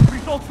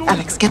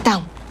 Alex, get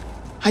down.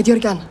 Hide your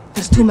gun.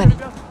 There's too many.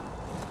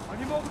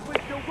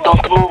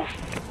 Don't move.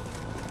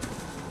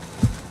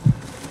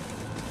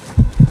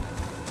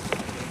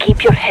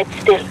 Keep your head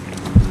still.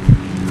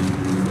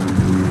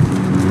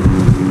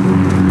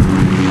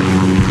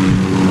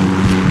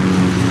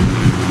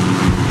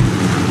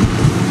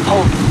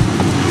 Hold.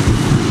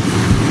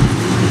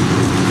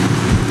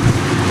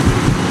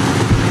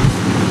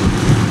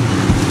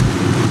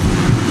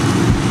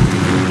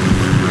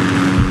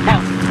 Now,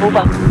 move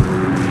up.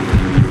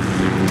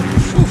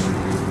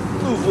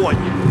 Ну, вонь.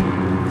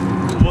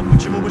 Вот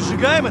почему мы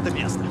сжигаем это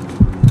место.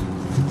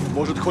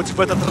 Может, хоть в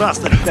этот раз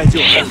так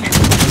дойдем.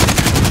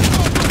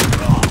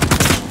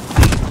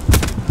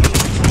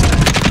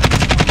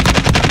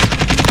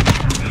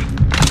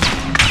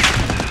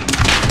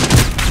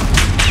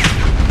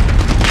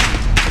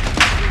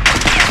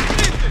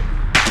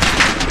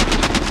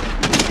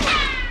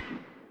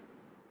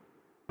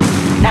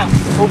 Now,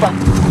 move up.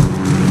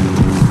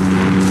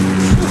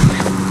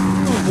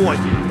 Ну, вонь.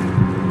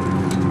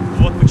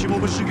 Вот почему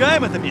мы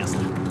сжигаем это место.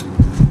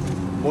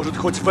 Может,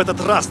 хоть в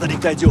этот раз на них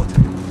дойдет.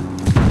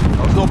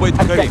 Должно быть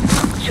Карим.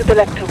 To the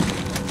left too.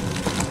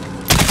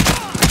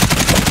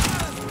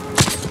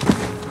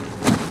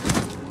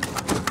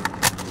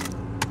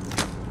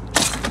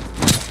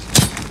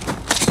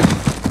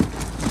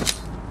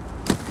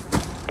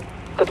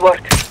 Good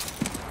work.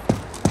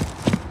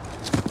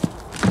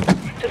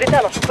 To the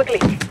tunnel, quickly.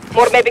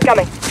 More may be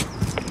coming.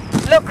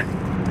 Look,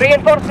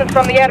 reinforcements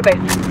from the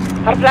airbase.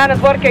 Our plan is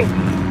working.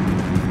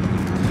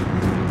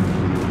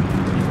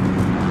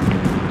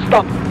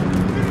 Stop.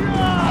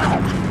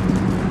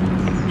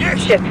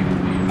 Shit.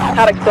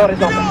 Tarek's door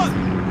is open.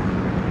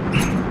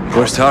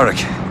 Where's Tarek?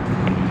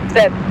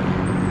 Dead.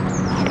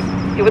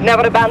 He would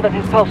never abandon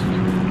his post.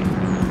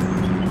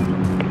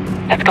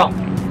 Let's go.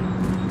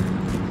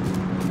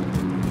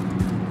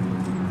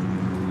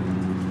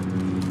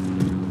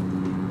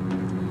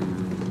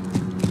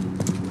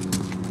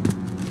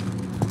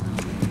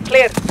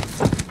 Clear.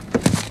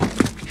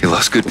 You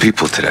lost good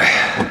people today.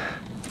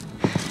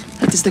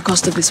 That is the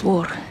cost of this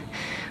war.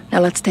 Now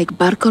let's take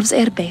Barkov's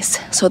airbase,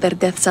 so their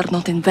deaths are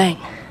not in vain.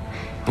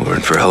 We're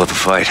in for a hell of a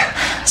fight.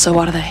 So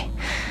are they.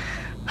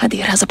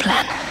 Hadir has a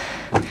plan.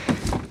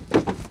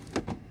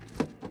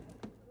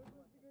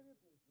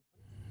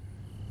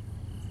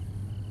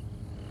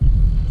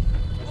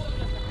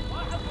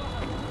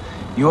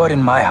 You are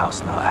in my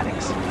house now,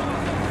 Alex.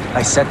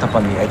 I set up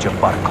on the edge of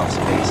Barkov's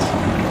base.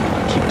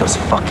 Keep those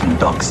fucking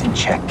dogs in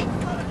check.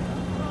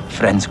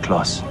 Friends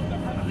close,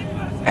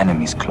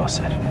 enemies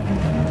closer.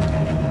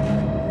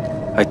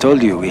 I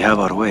told you we have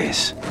our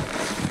ways.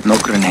 No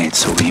grenades,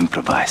 so we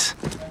improvise.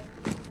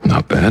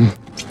 Not bad.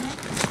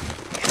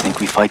 You think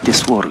we fight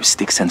this war with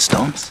sticks and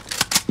stones?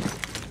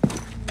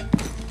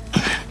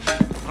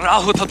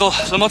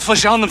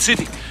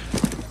 city.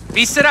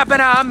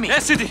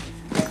 Yes, city.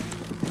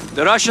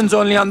 The Russians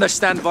only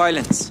understand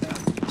violence,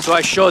 so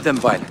I show them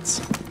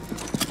violence.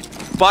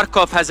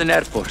 Barkov has an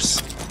air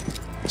force,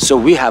 so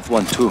we have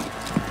one too.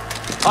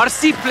 Our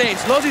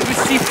seaplanes loaded with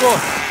C4.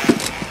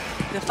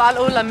 Nefal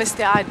Ula,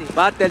 Mr. Adi.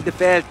 Batel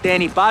Defel,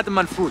 Teni,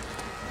 Badman food.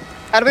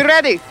 Are we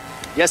ready?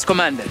 Yes,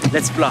 Commander.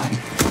 Let's fly.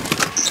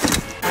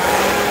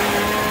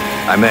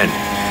 I'm in.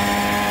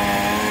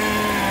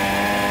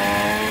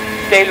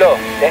 Stay low.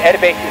 The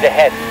airbase is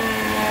ahead.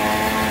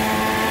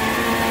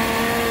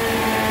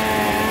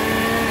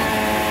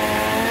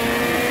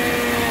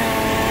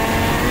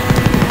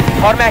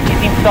 Cormac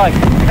is inside.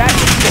 Crash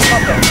into the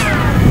chopper.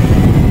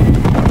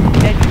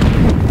 Steady.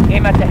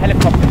 Aim at the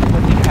helicopter.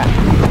 What do you have?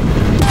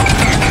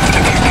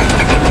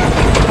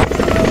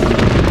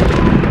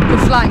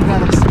 Good flying,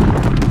 brothers.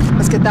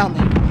 Let's get down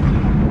there.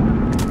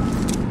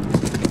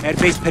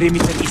 Airbase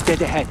perimeter is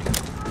dead ahead.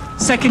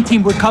 Second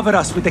team will cover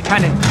us with the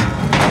cannon.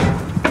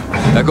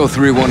 Echo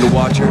 3-1 to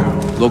Watcher.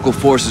 Local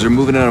forces are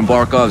moving in on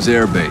Barkov's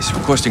airbase,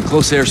 requesting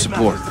close air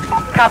support.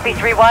 Copy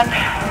 3-1.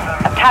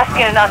 I'm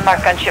tasking an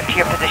unmarked gunship to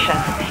your position.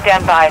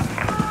 Stand by.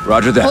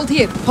 Roger that. Hold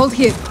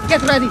here.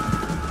 Get ready.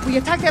 We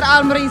attack their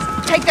armories,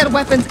 take their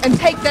weapons, and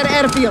take their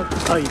airfield.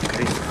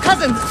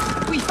 Cousins,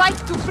 we fight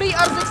to free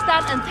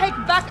Urzikstan and take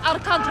back our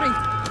country.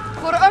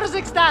 For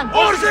Urzikstan!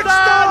 Urzikstan!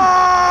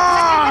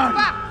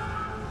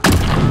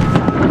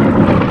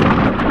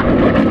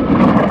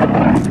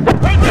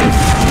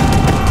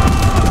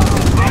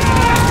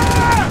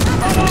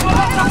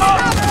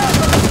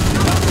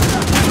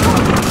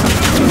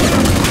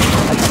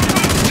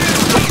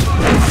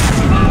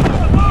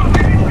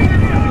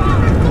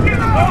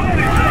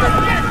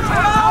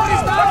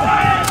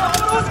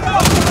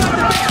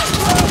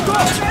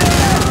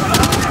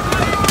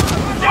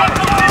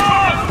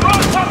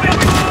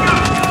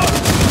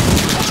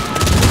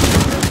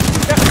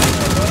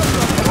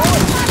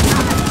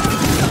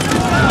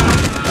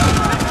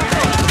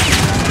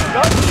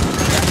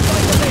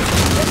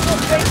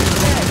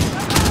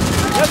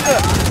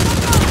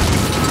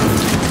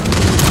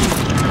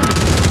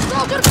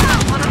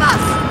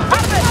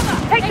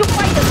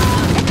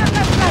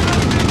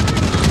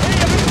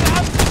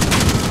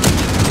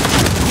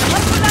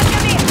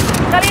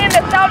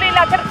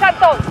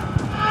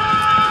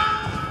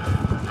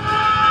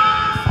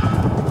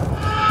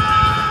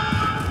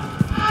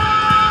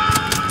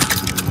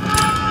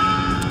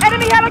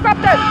 Enemy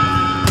helicopter!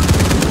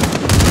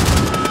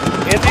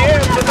 In the air,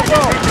 to the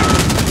wall!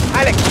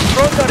 Alex,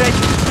 drones are ready.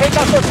 Take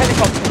out those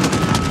helicopters.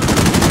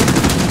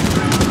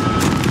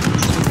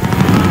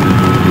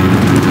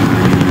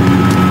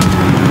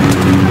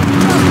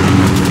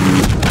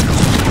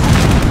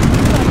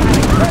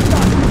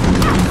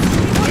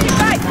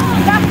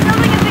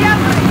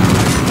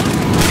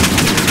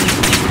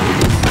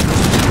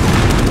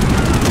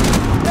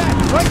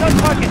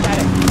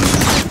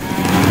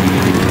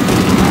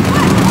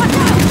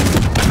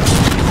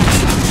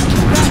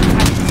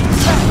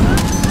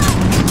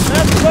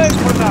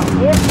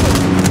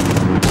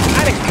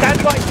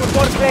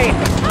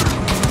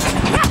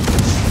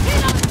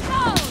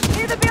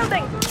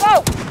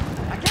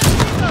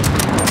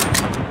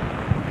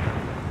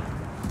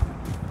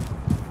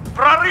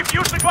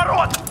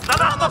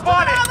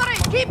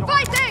 Keep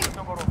fighting!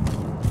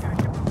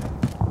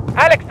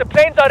 Alex, the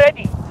planes are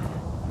ready.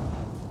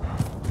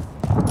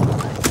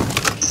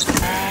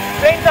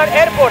 are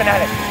airborne,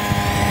 Alex.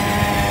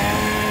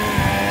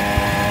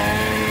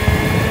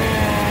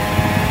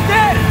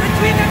 There!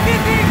 Between the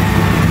buildings!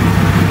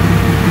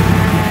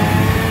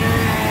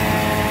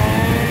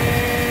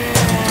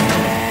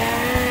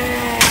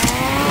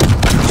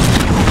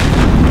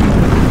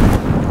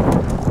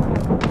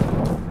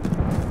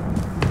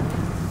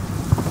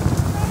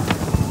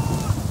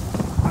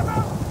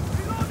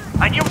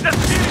 Они уже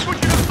сбили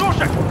кучу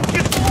сушек!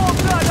 Число,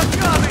 блядь,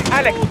 отказы!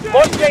 Alex,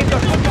 more planes are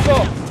good to go.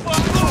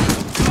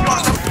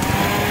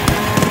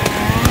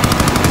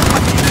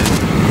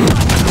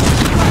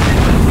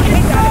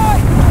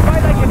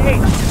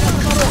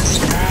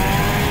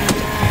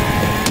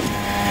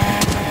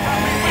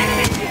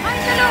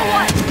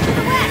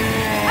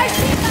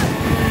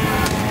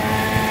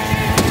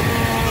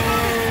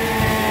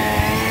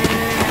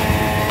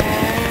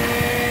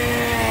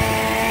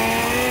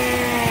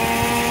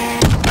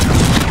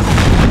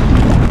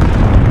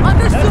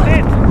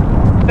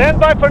 Stand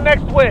by for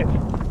next wave.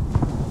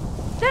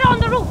 They're on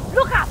the roof!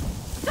 Look up!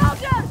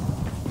 Soldiers!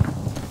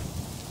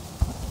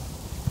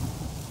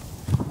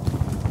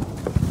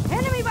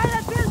 Enemy by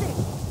that building!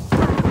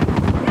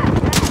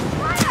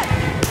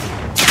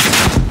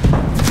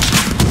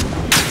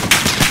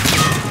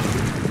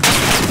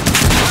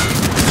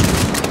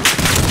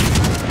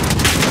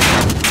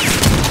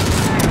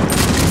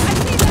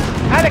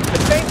 Alex, the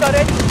planes are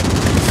ready.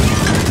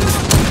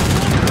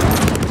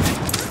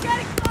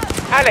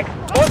 Alex,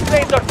 both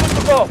planes are good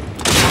to go.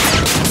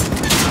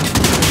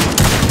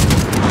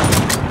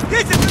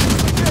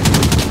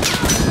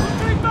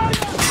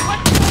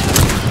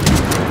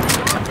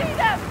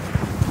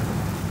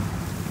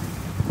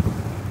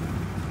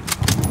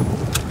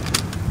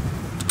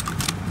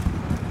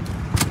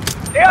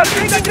 They are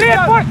bringing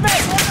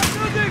reinforcements!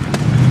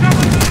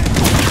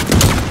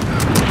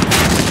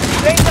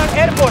 Planes are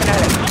airborne,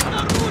 Alex.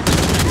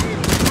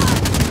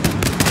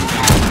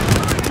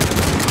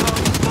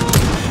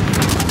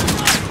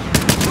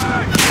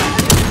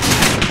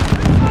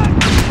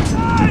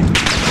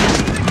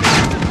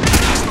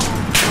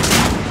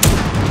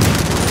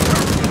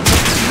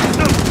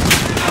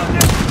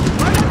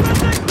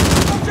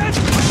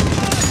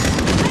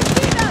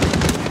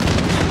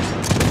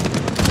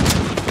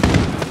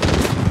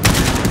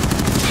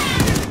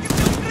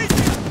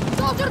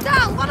 Soldier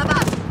down! One of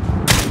us!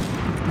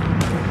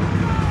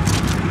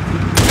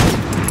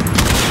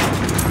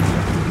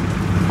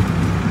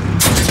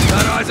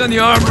 Got eyes on the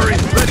armory.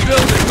 Red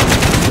building.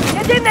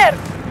 Get in there!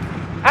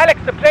 Alex,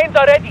 the planes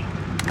are ready.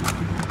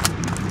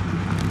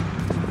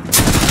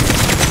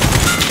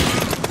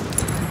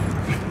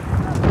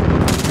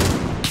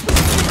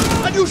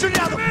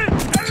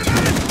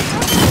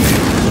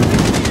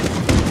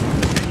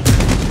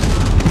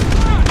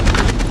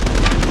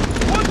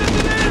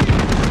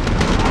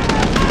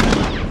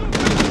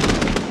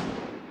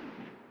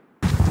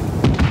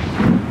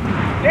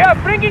 They are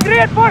bringing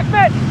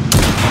reinforcements!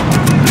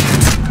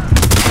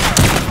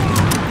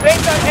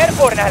 Planes are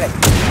airborne, Alex.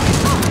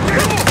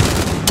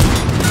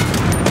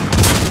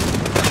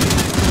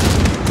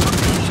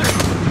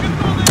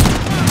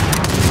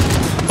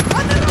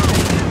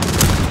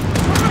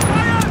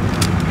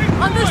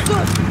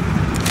 Understood!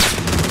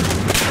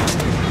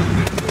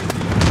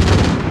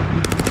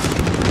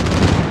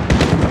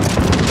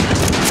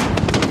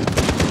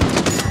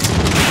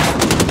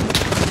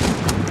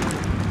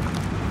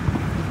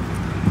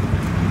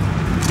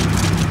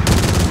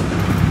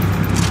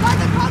 By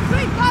the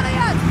concrete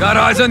barriers! Got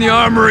eyes on the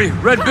armory.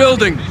 Red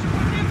building.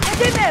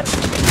 Get in there!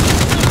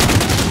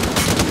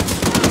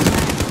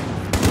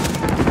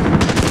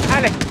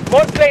 Alex,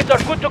 more planes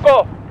are good to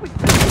go.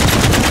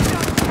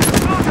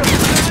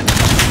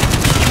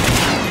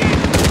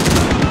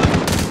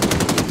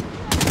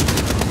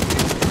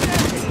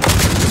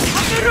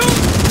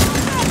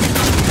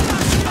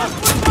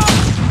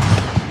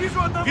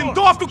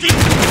 Винтовку кинь!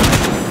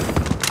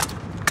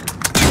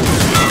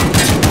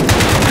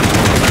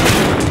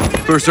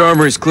 First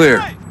armory's clear.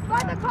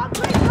 By the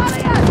concrete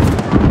barriers!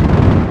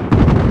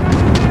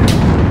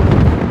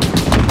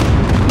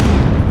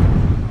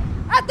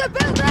 At the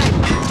building!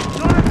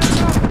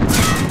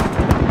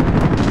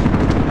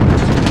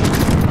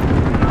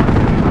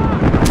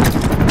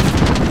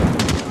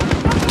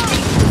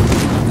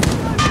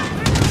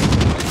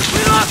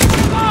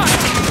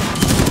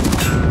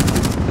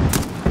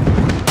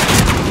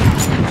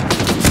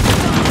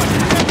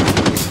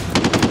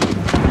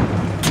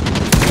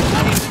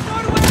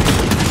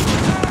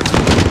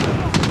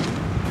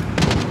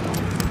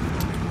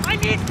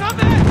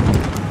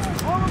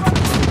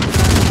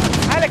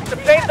 Alex, the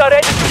planes are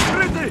ready.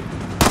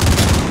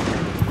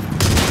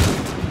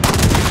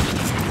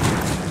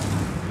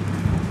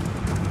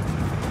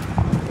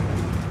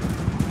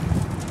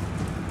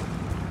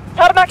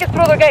 Tarmac is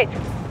through the gate.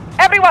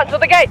 Everyone to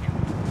the gate.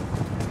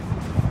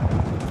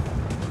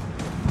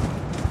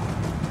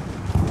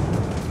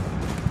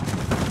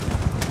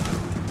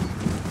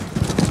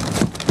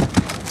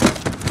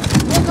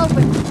 Walk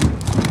open.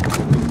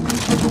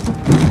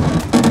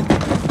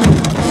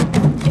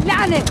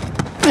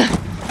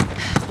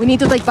 We need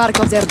to take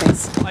Barkov's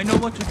airbase. I know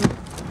what to do.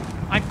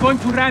 I'm going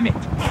to ram it.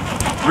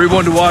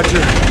 3-1 to Watcher.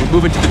 We're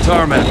moving to the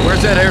tarmac.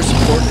 Where's that air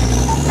support?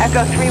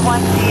 Echo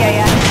 3-1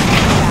 CAS.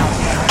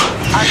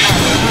 Our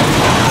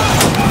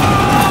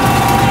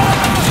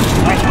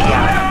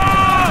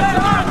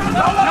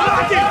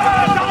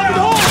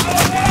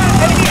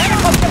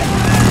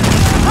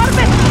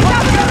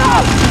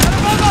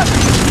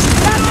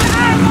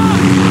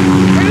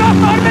We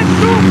lost Armin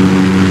too!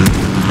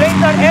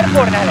 Planes are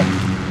airborne, Alex.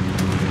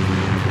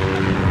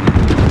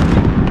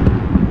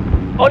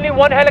 Only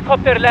one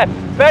helicopter left.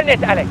 Burn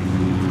it, Alex.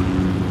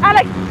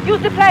 Alex,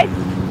 use the plane.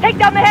 Take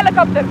down the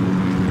helicopter.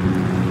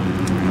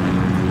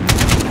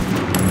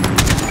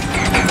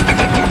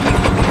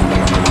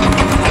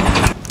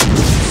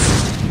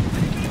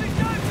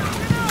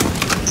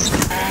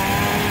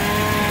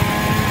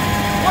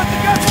 What's the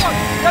gun for?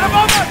 Get him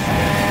over!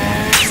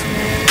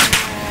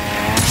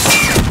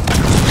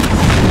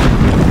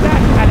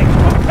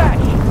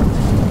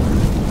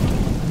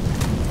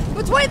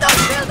 Between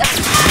those buildings!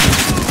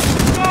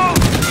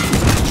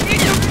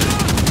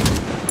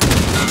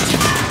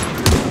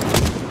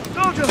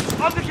 Soldiers,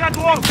 on the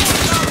catwalk!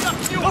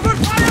 Over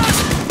fire!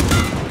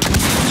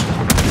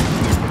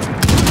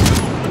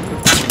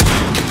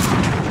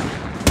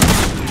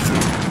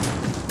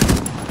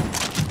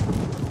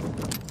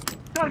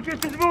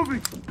 Target is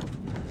moving!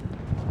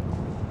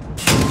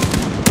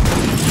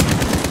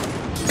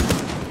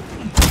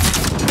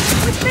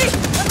 With me!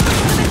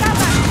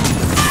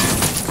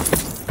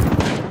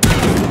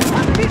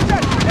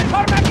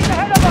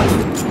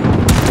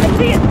 I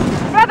see it!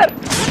 Brother,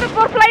 put the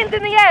 4 planes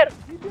in the air!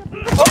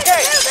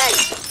 Okay!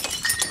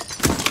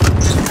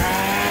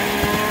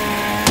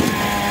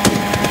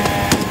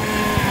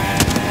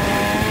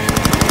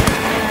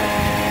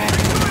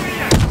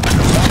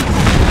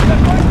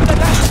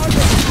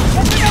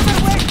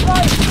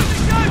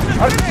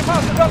 Our safe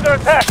house is under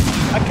attack!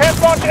 I can't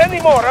launch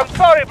anymore! I'm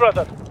sorry,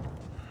 brother!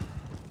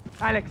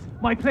 Alex,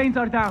 my planes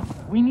are down.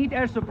 We need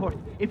air support.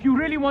 If you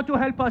really want to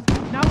help us,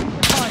 now is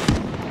the time.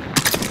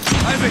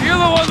 I have a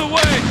helo on the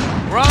way!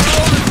 We're on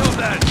hold until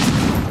then!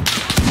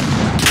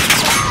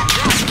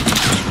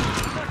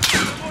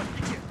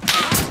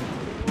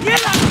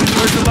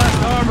 Where's the last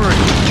armory?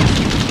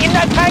 In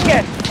that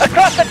hangar!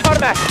 Across the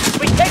tarmac!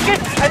 We take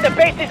it and the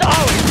base is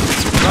ours!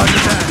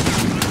 Roger that.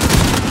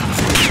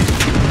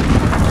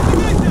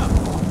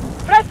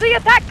 Press the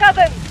attack,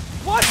 cousin!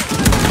 What?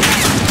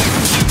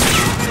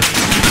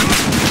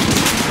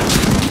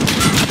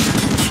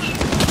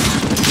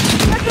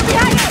 Get to the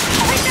hangar!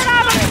 Take that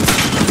armory!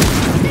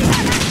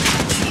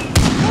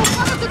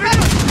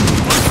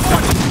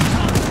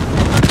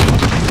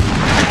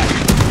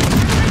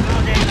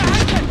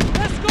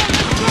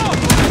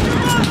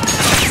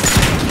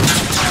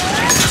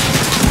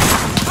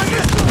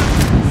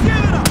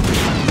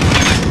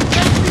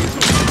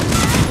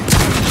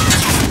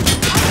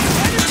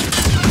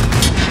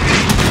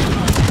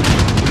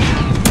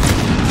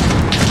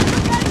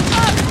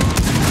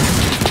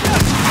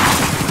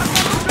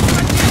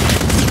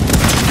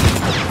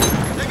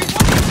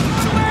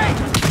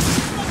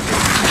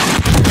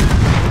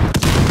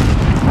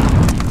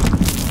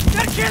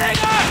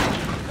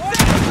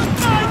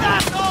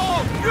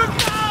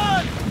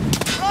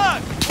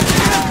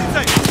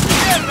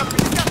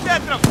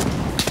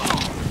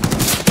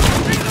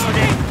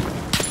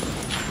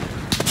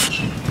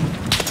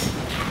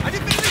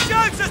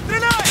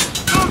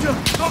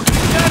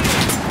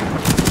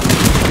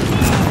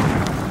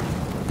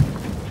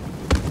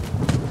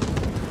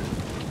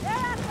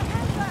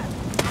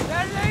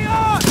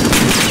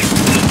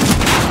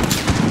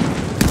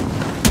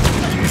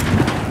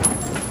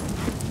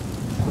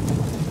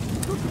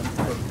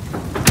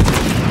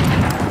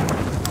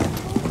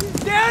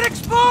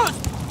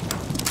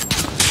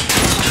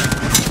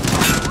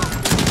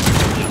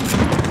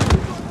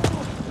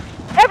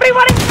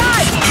 Everyone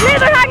inside! Clear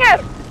the hangar!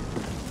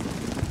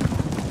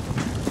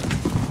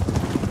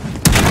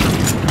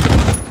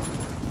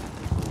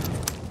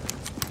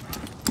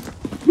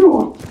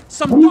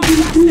 Some dumb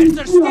bastards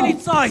are still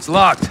inside! It's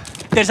locked.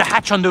 There's a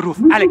hatch on the roof.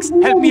 Alex,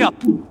 help me up!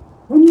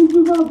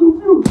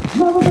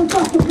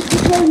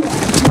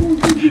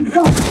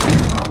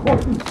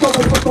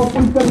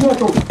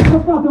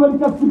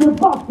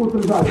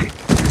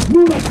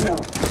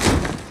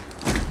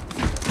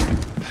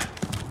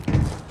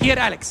 Here,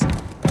 Alex.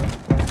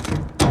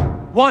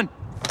 1,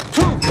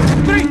 2,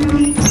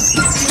 3!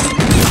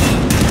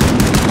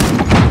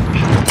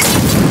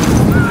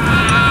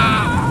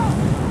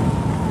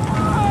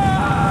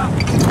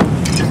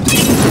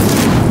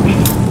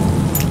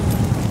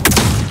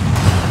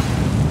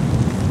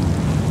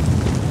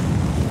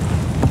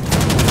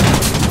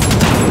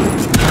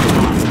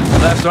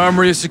 Last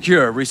armory is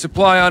secure.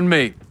 Resupply on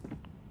me.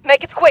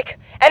 Make it quick.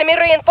 Enemy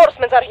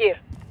reinforcements are here.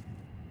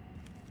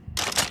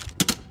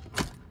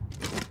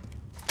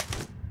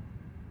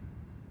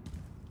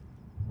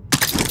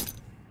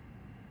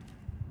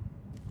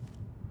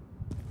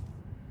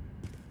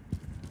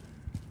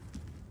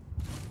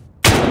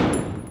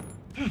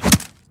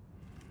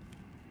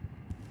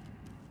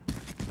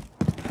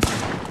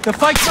 The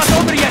fight's not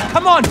over yet.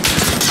 Come on!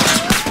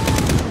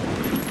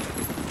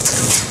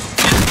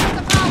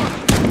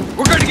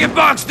 We're gonna get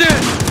boxed in!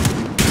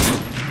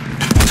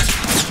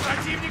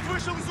 Противник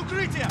вышел из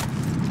укрытия!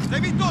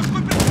 Давид нож,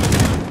 мы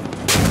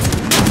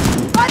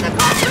By the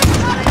concrete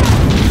barrier!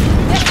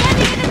 They're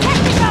standing in the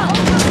technical!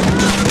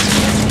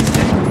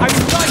 I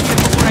was like it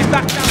before I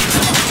backed down to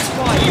the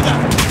squad.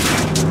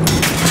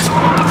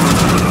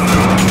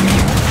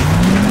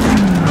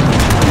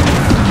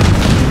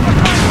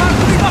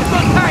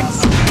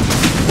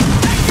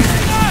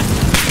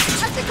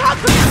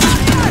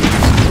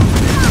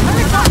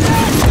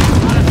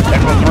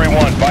 Echo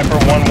 3-1, Viper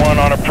 1-1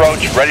 on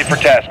approach, ready for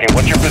tasking.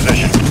 What's your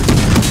position?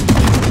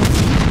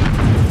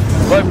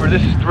 Viper,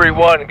 this is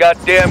 3-1.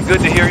 Goddamn good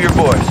to hear your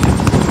voice.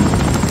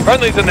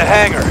 Friendly's in the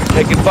hangar,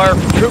 taking fire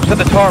from troops on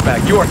the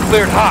tarmac. You are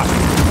cleared hot.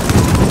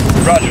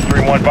 Roger,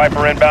 3-1,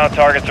 Viper inbound.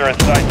 Targets are in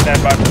sight.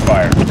 Stand by for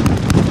fire.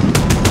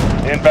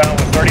 Inbound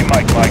with 30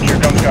 Mike. Here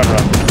comes gun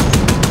run.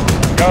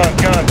 Gun.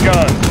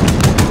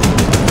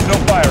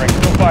 Still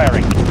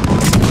firing.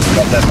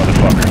 Got that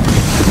motherfucker.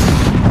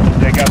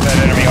 Take out that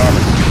enemy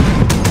armor.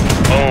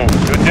 Boom.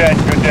 Good dead.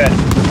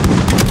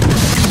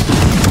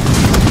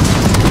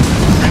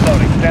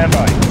 Reloading. Stand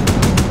by.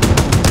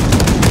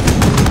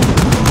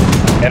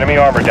 Enemy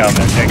armor down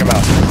there. Take him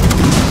out.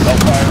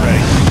 Fire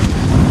ready.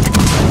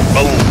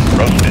 Boom.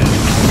 Roasted.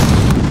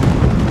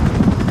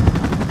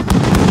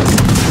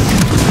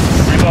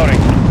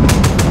 Reloading.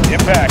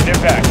 Impact.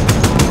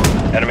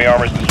 Enemy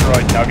armor's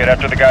destroyed. Now get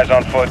after the guys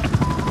on foot.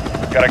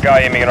 Got a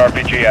guy aiming an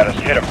RPG at us.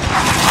 Hit him.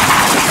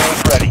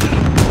 Missile's ready.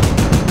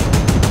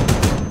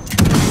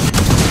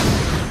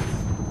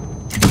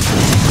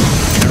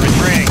 They're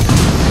retreating.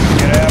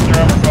 Get after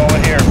him or call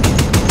it here.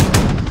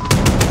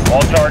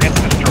 All targets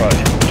destroyed.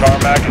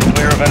 Tarmac is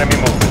clear of enemy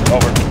movement.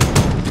 Over.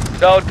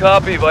 Sound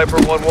copy, Viper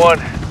 1-1.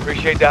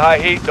 Appreciate the high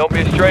heat. Don't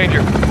be a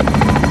stranger.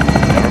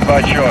 Never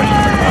by choice.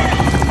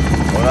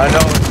 When I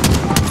know it.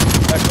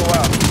 Echo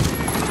out.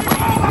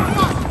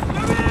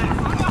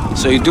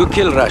 So you do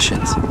kill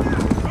Russians?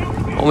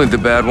 Only the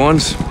bad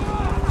ones.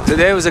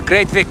 Today was a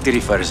great victory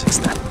for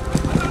Urzikstan.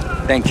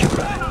 Thank you,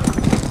 brother.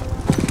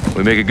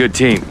 We make a good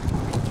team.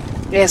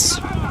 Yes,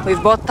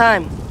 we've bought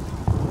time.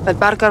 But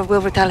Barkov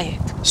will retaliate.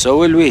 So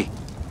will we.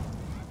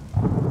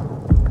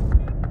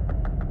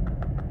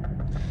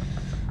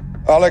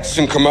 Alex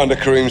and Commander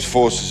Karim's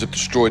forces have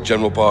destroyed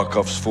General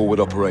Barkov's forward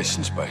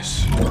operations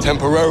base,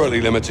 temporarily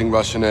limiting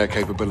Russian air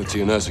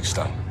capability in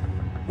Urzikstan.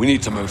 We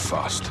need to move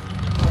fast.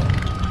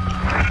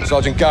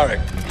 Sergeant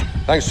Garrick,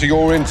 thanks to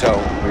your intel,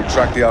 we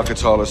tracked the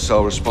Al-Qatala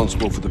cell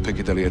responsible for the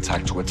Piccadilly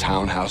attack to a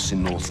townhouse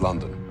in North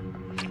London.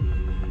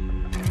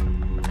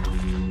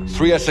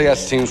 3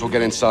 SAS teams will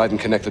get inside and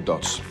connect the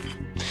dots.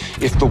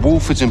 If the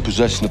Wolf is in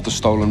possession of the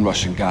stolen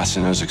Russian gas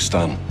in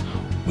Urzikstan,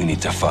 we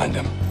need to find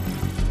him.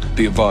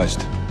 Be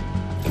advised,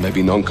 there may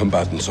be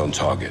non-combatants on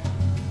target.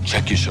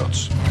 Check your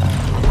shots.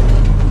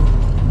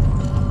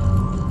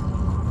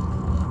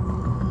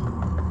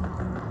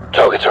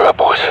 Targets are up,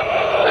 boys.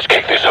 Let's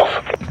kick this off.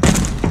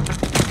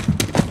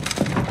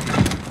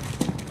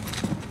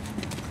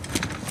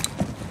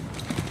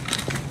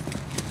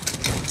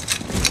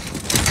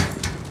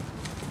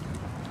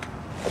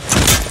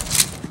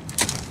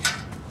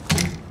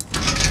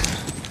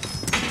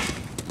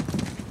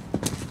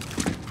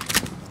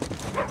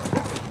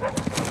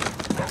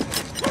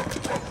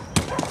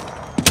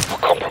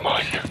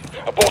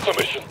 Abort the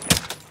mission.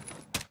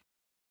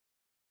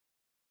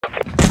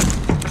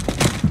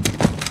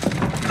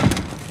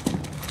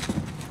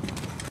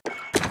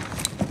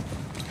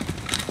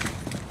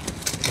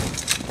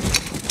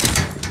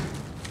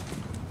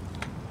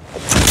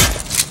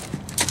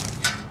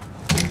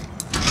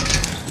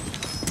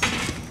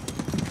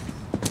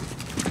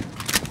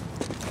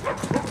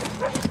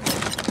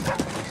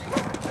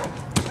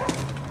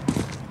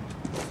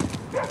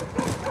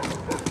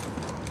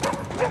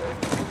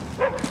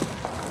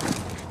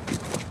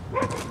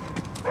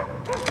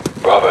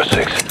 Bravo 6.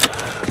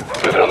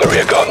 Moving on the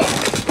rear guard.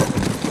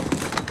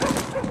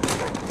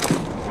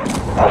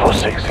 Bravo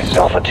 6, this is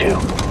Alpha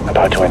 2.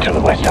 About to enter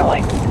the West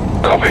Alley.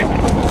 Copy.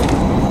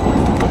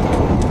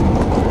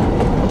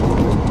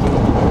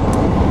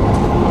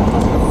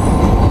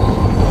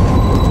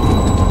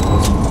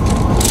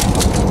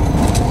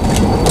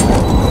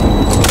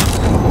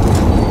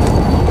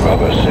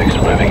 Bravo 6,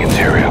 moving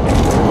interior.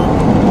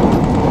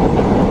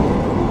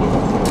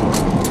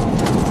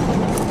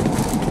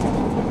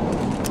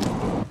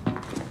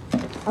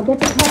 I'll get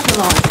the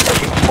pressure on.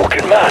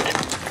 Fucking mad.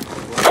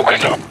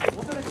 Focus up.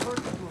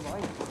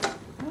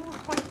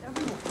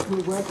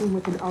 We're working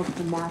with an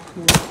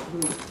ultra-national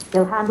group.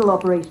 They'll handle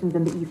operations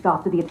in the east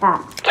after the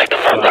attack. Take the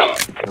front row.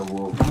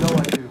 No,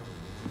 I do.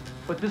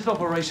 But this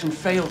operation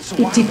failed, so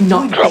It did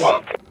not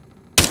Drop him.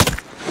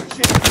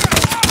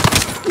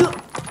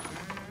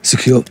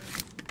 Secure.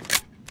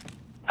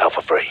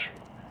 Alpha 3.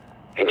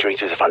 Entering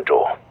to the front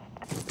door.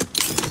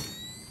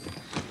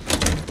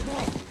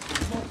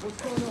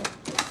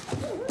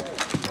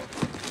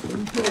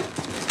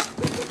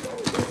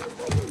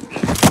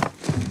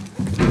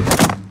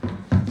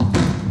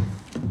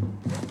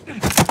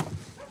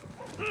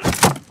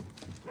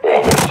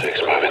 Bravo 6.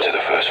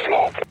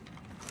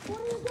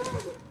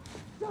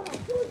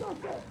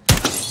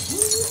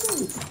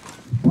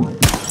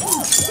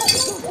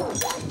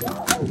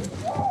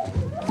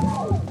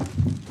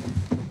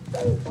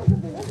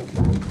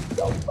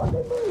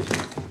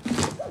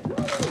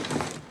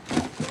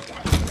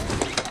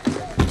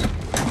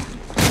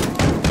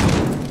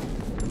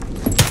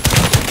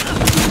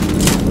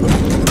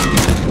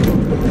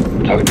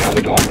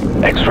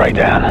 signal. X-ray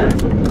down.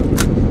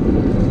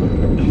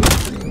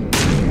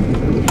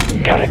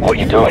 Counting, what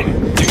you doing?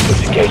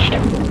 Who's engaged?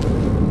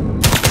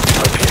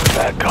 Hope you're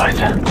bad guys.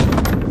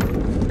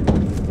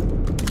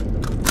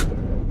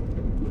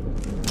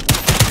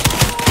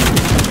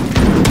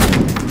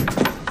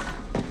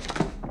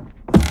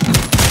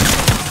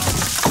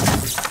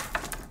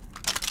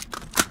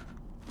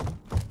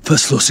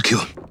 First floor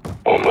secure.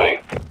 On me.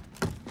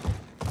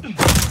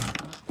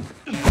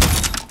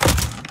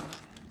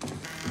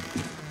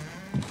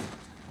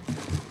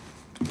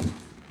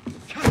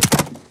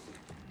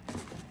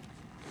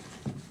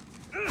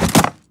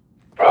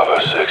 Bravo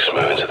 6,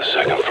 moving to the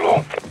second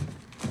floor.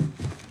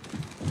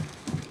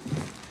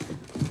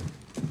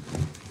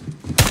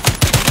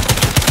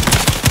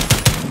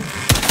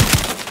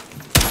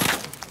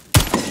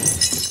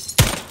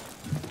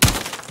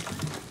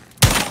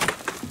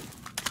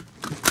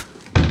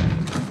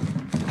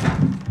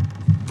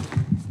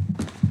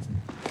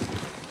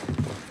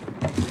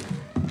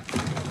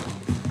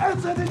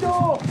 Answer the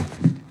door!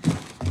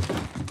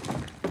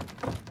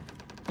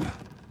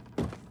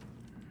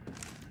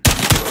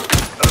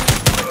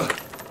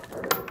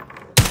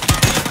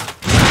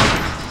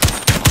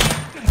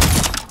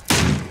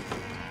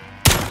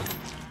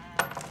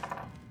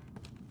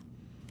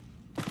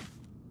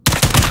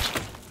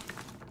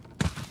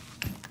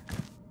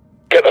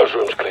 Get those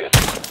rooms cleared.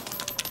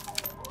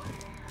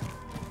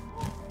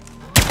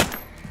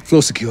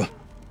 Floor secure.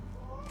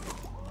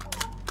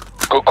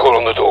 Good call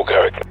on the door,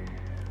 Garrick.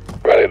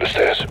 Rally the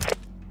stairs.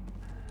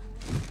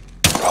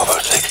 Bravo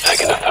 6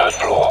 taking the third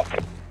floor.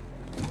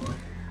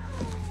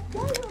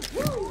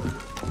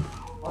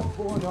 I'm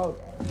sworn out.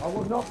 I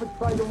will not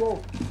betray the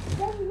wolf.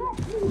 Then let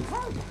me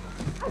help.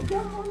 I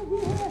don't want to be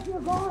here if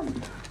you're gone.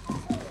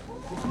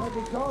 Just let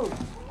me go.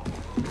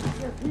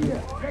 You're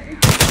here. Let me go.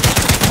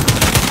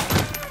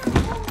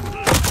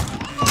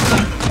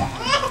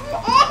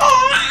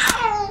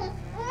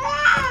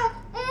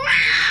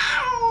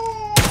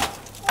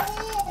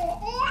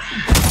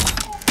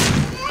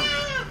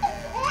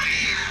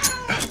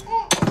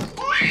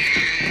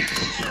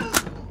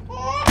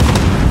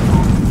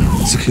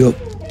 Secure.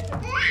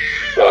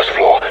 Last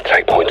floor,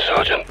 take point,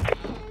 Sergeant.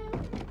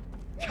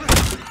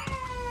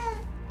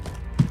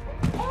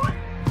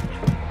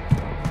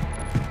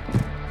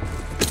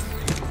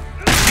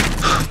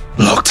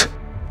 Locked.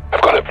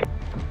 I've got it.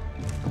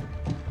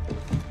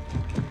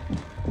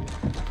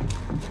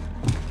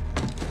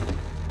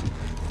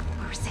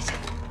 Where is it?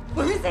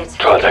 Where is it?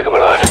 Try and take him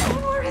alive.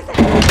 Where is it?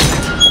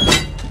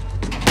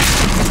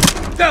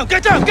 Down!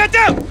 Get down! Get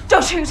down!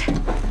 Don't shoot!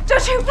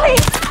 Don't shoot,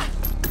 please!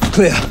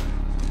 Clear.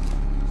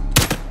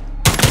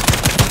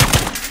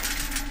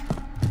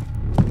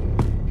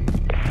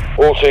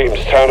 All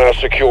teams, townhouse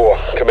secure.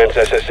 Commence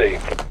SSE.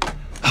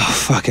 Oh,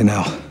 fucking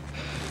hell.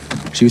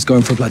 She was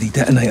going for a bloody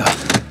detonator.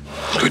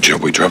 Good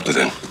job we dropped it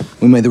in.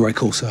 We made the right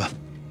call, sir.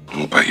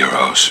 We'll bet your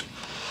ass.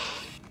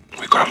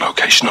 We got a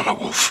location on the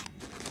wolf.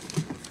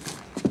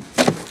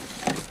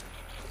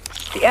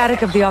 The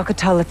attic of the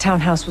Al-Qatala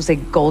townhouse was a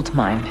gold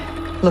mine.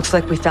 Looks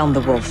like we found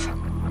the wolf.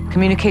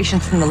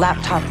 Communications from the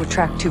laptop were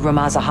tracked to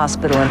Ramaza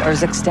Hospital in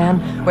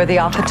Urzikstan, where the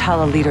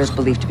Al-Qatala leader is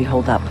believed to be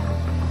holed up.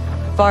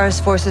 Farah's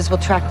forces will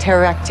track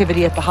terror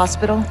activity at the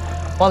hospital,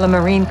 while a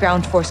Marine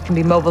ground force can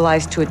be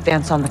mobilized to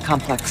advance on the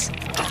complex.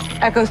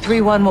 Echo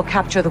 3-1 will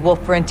capture the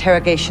wolf for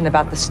interrogation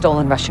about the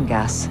stolen Russian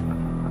gas.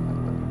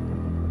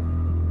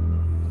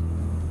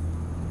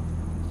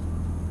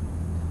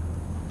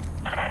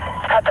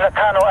 حتى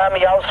كانوا عم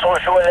يوصلوا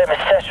جوا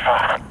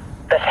المستشفى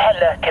بس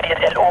هلا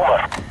كريت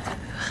الأمر.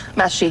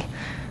 ماشي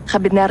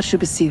خبي نعرف شو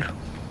بيصير.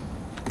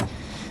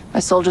 My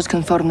soldiers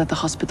confirm that the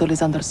hospital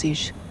is under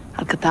siege.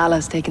 Al-Qatala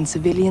has taken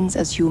civilians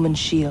as human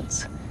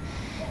shields.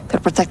 They're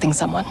protecting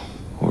someone.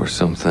 Or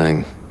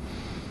something.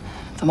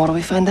 Tomorrow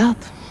we find out.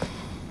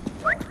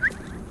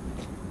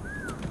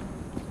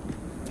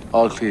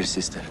 All clear,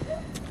 sister.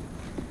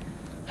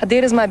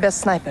 Hadir is my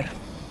best sniper.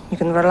 You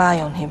can rely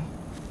on him.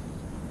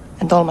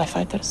 And all my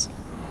fighters.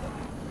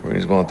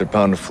 Marines want their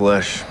pound of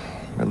flesh.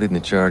 We're leading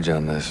the charge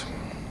on this.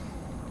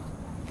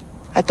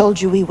 I told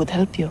you we would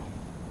help you.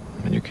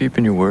 And you're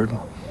keeping your word.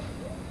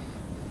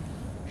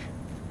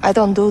 I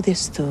don't do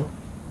this to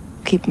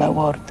keep my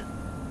word.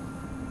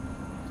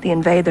 The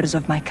invaders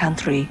of my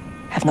country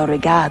have no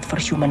regard for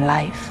human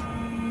life.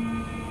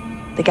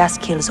 The gas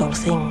kills all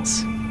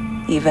things,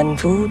 even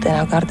food and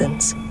our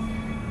gardens.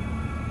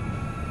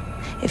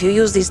 If you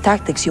use these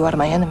tactics, you are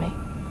my enemy.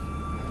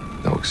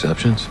 No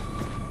exceptions?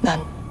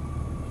 None.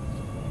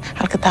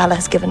 Al-Qatala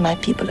has given my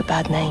people a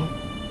bad name,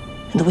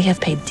 and we have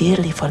paid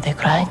dearly for their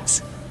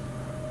crimes.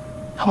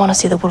 I want to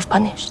see the wolf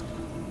punished.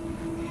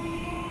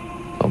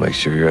 I'll make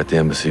sure you're at the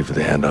embassy for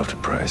the handoff to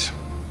Price.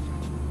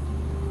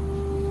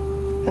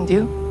 And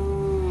you?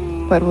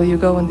 Where will you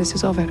go when this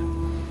is over?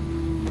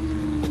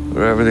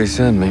 Wherever they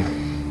send me.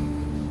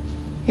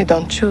 You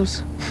don't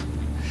choose.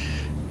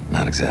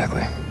 Not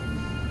exactly.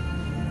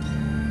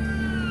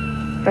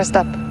 Rest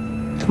up.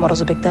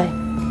 Tomorrow's a big day.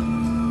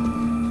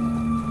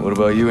 What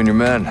about you and your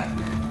men?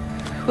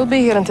 We'll be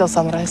here until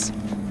sunrise.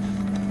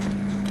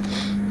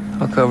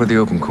 I'll cover the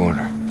open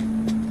corner.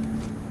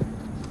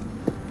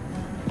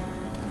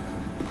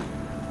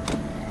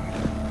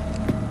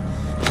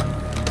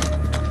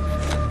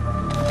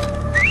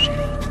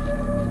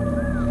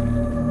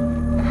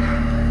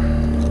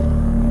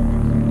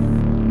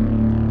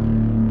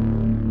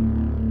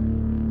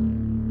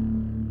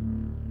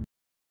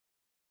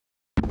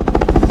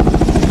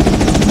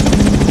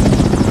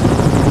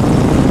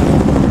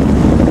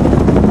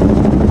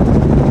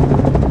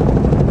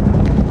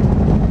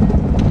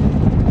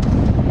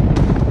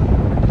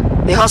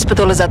 The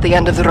hospital is at the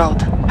end of the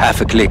road.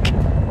 Half a click.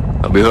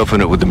 I'll be hoofing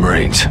it with the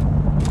Marines.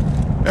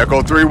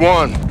 Echo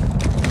 3-1.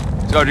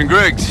 Sergeant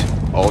Griggs.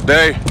 All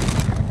day.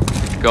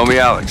 Call me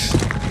Alex.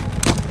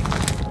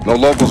 No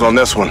locals on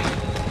this one.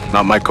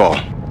 Not my call.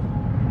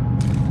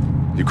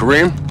 You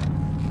Kareem?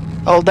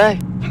 All day.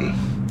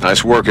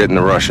 Nice work hitting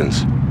the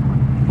Russians.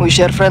 We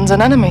share friends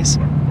and enemies.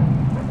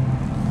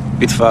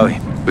 Bitvavi.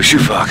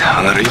 Bashufak,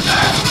 Hanarib.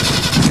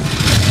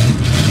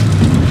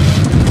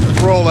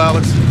 Roll,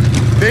 Alex.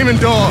 Damon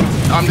Dog,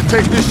 time to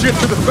take this shit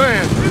to the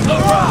fan.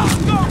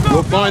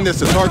 You'll find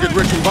this a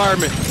target-rich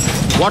environment.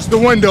 Watch the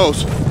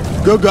windows.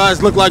 Good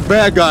guys look like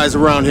bad guys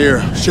around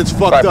here. Shit's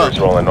fucked up. Vipers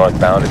rolling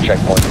northbound at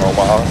checkpoint in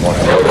Omaha.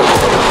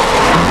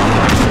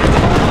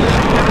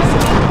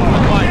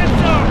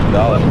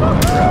 Solid.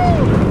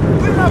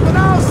 We're up in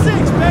aisle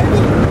 6, baby!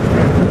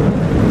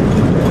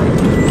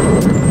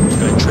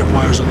 Got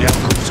tripwires on the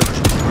outcome,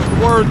 Sergeant.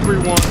 Word,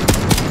 3-1.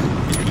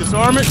 Can you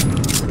disarm it?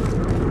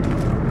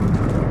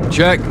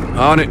 Check.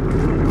 On it.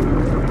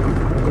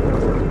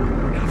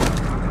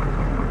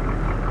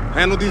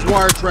 Handle these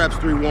wire traps,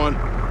 3-1.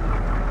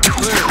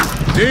 Clear.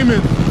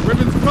 Demon,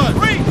 ribbon's cut.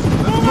 Freeze!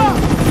 Move up!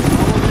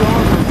 Follow the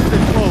armor and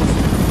stay close.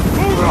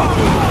 Move up!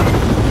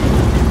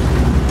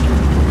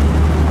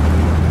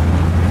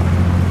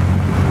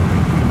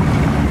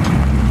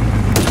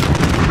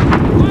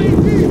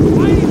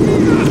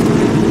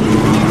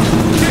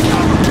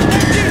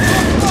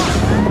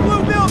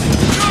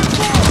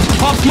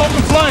 Pop smoke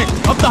and flank.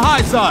 Up the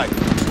high side.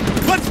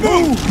 Let's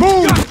move!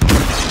 Move!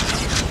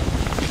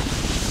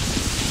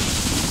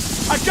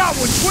 I got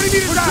one! 20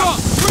 meters out!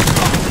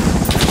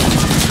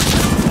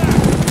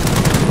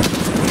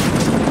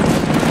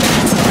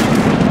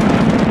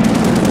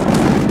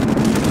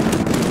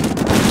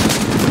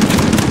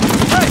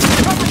 Hey,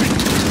 cover me!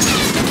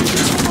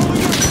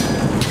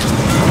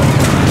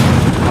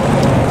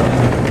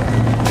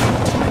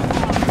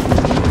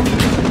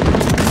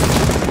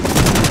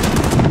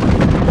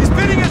 He's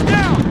pinning us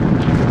down!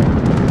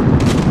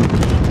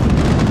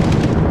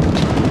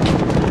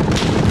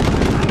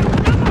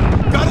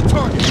 Got a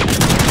target.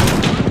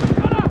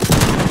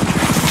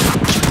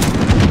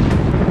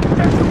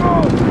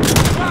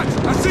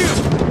 I see him!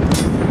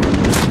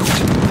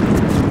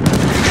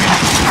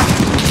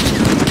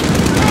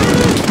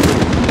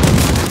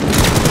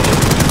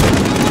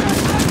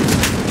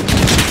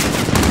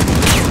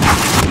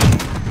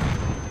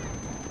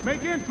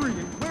 Make entry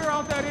and clear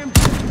out that MG.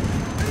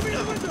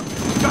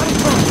 Got him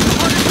first!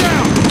 Target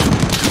down!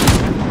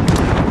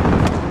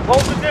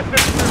 Hold the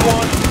distance,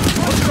 3-1.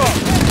 Let's go.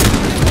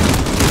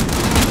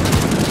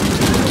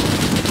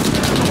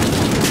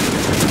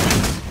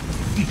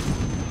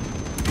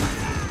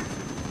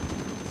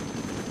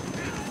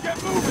 Get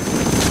moving!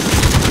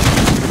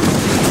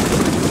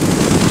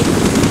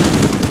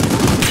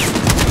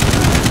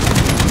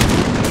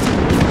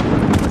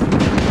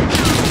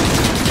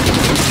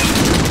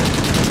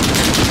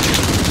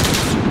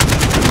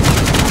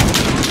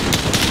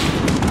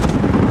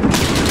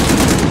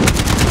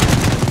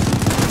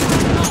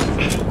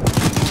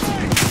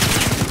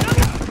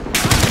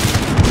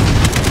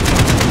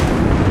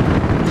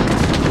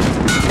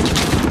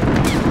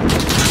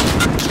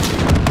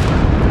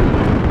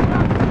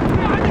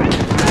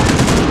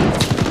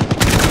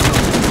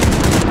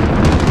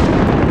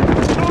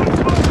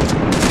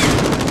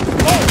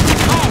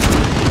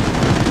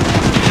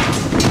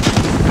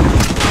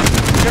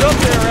 Get up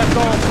there,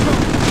 asshole.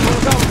 Show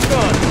us how it's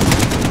done.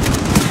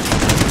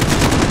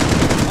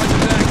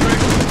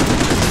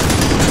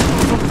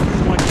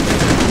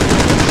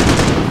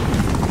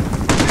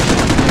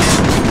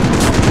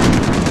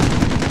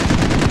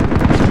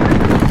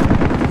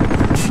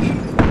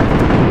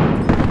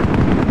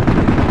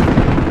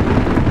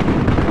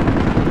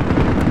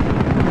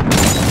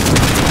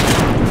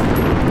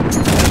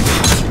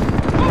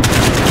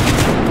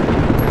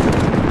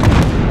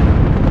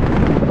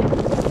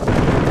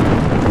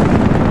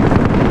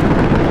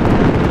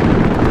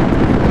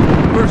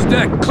 First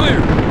deck, clear.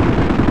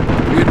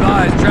 Be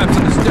advised, traps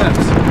on the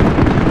steps.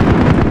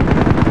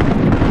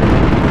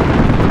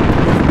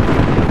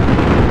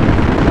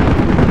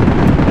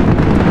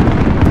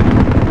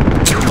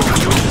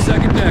 Go to the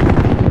second deck.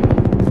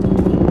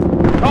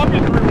 Copy,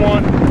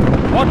 3-1.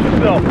 Watch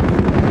yourself.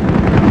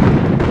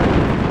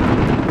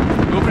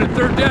 Open at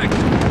third deck.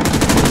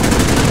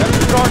 That's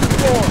the sergeant's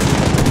floor.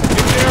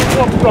 Get there and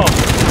whoop some.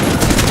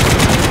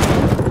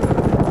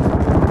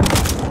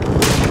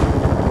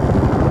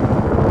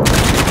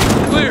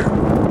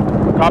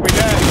 Copy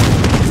that.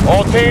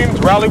 All teams,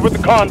 rally with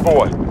the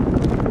convoy.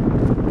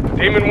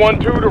 Demon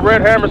 1-2 to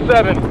Red Hammer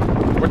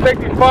 7. We're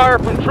taking fire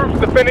from troops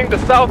defending the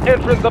south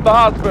entrance of the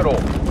hospital.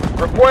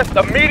 Request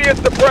immediate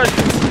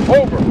suppression.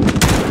 Over.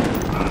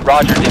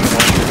 Roger, Demon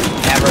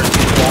 1-2. Hammer is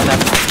visual on that.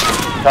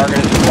 Target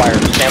is acquired.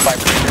 Stand by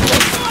for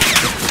intercept.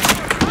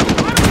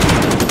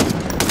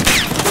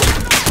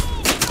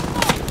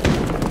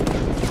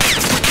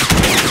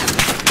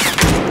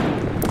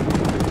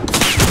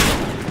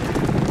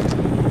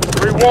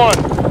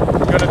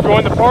 Gonna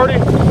join the party?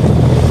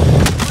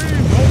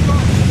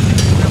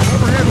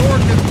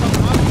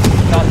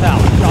 Shots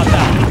out, shots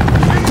out.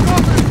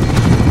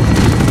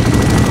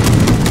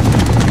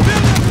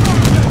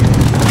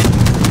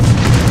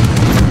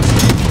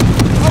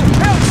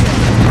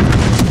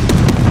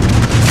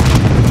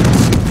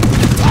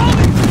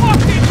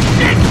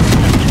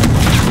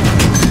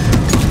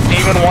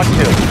 Demon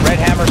 1-2, Red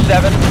Hammer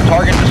 7,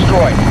 target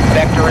destroyed.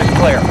 Vector is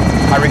clear.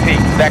 I repeat,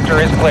 vector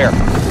is clear.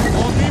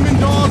 All Demon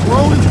dogs,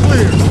 road is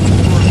clear.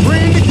 We're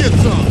agreeing to get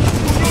some.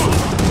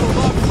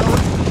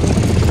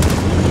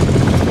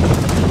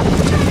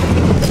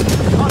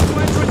 Auto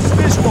entrance is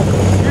visual.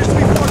 Here's to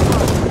be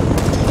fortified.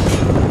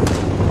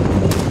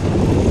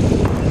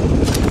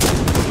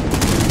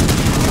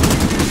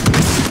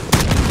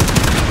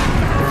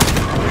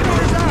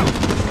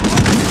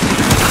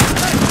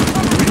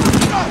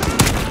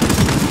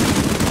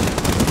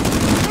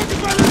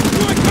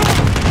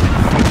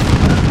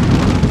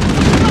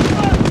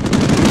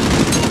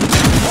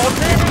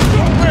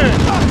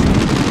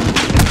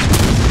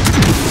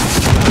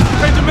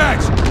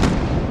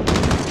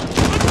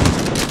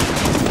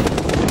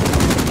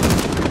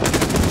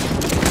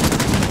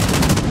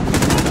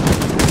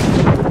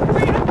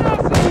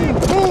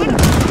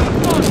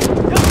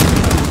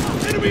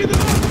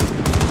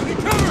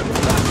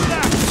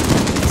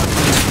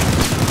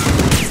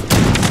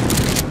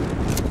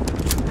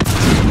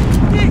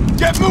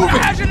 Get moving!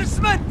 10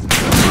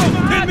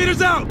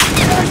 meters out!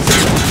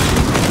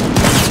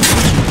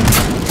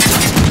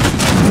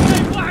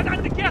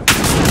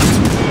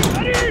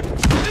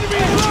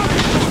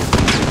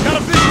 Got a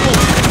visual!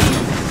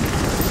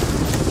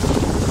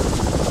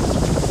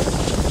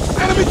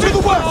 Enemy to the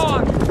west!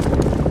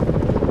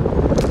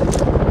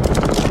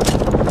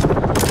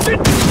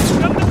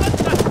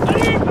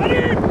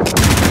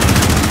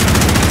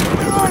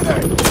 Where are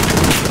they?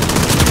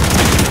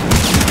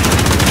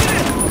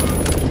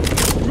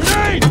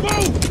 Grenade!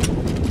 Move!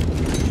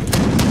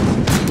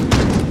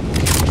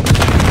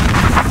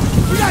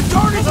 We got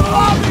targets in the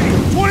lobby!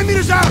 20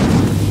 meters out!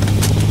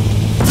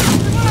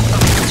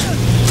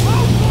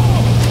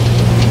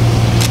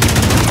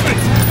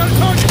 Got a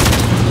target!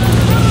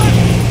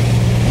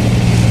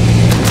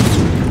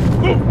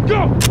 Move!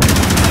 Go!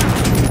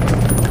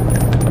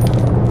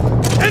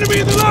 Enemy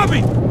in the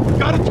lobby!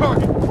 Got a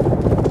target!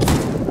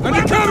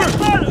 Under cover!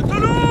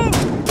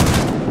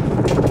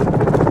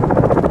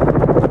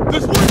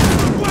 There's one to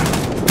the west!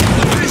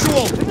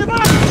 Visual!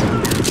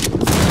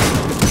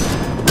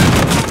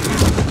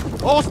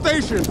 All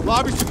stations,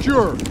 lobby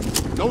secure.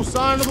 No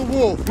sign of the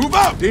wolf. Move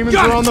out! Demons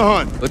are on the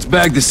hunt. Let's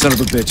bag this son of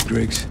a bitch,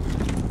 Griggs.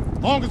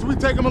 Long as we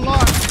take him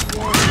alive.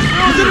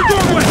 He's in the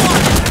doorway!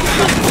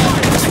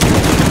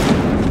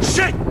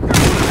 Shit!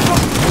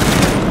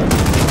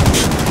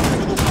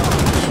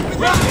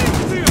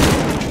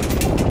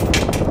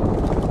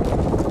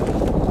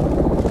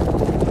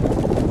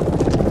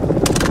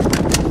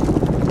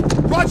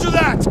 Roger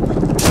that!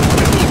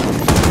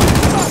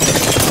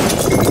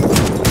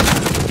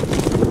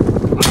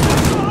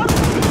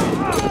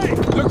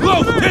 They're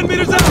close! 10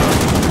 meters out!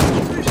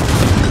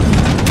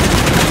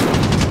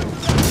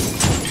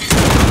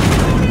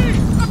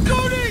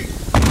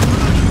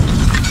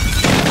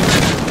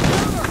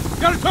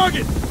 Got a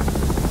target!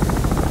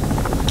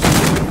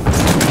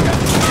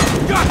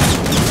 Got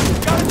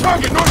a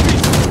target,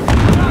 northeast!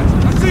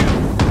 I see him!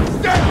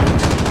 Down!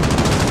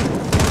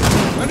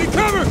 I need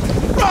cover!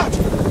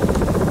 Roger!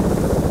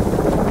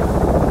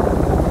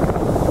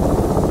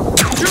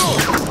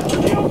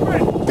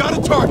 Got a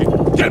target!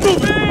 Get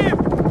moving!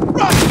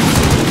 Roger!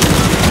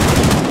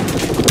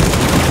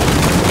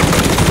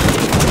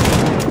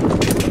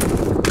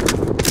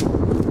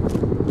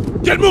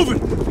 Get moving!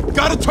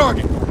 Got a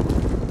target!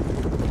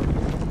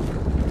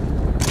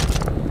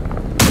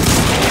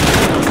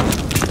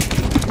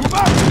 Move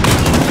out!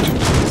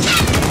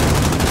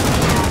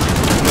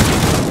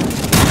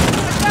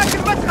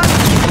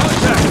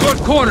 Contact!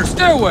 North corner,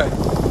 stairway!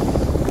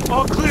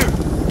 All clear!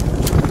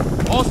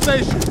 All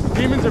stations,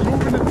 demons are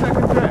moving to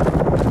second jet.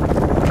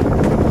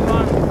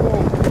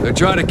 They're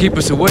trying to keep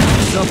us away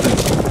from something.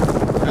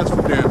 That's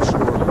for damn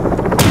sure.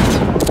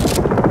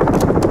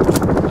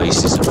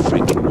 Place is a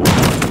freaking war.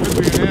 Could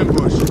be an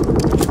ambush.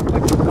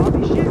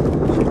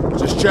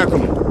 Just check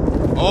them.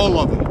 All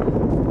of them.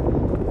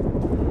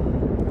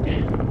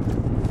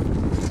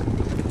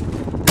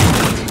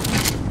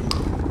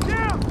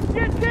 Down!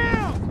 Get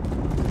down!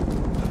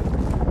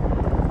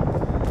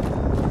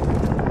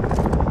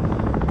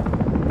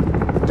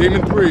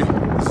 Demon 3,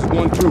 this is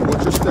 1-2.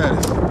 What's your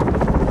status?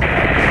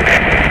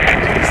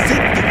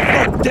 Sit the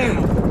fuck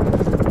down!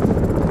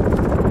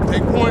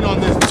 Take point on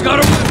this. He's got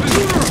a weapon!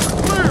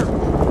 Clear!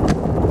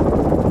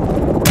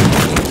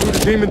 Through to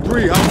Demon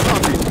 3, how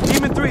copy?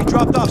 Demon 3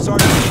 dropped off,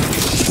 Sergeant.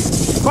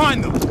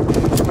 Find them!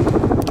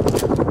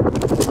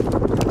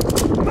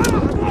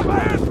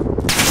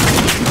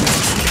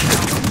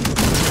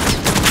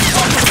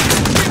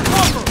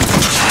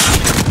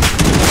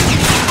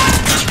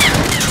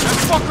 That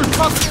fucker's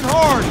fucking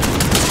hard!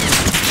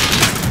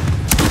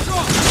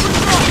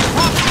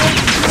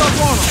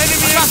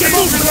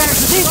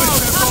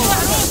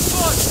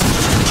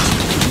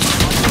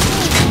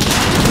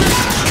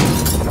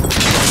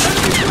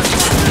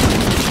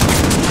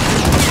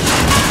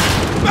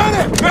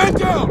 Medic! Man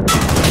down!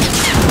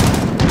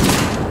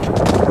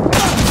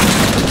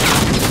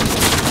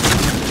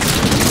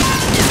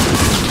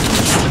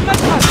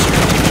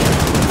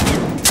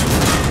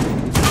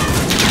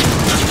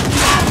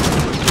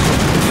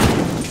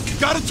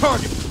 Got a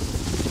target!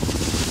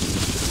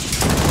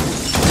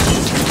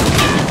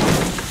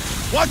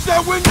 Watch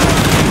that window!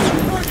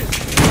 Target!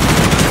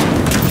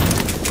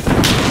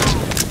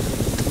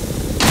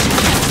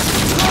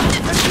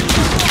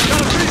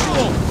 Got a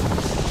visual!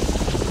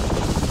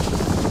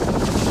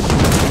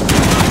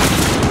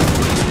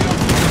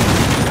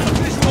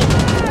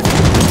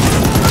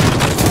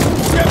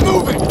 Get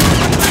moving!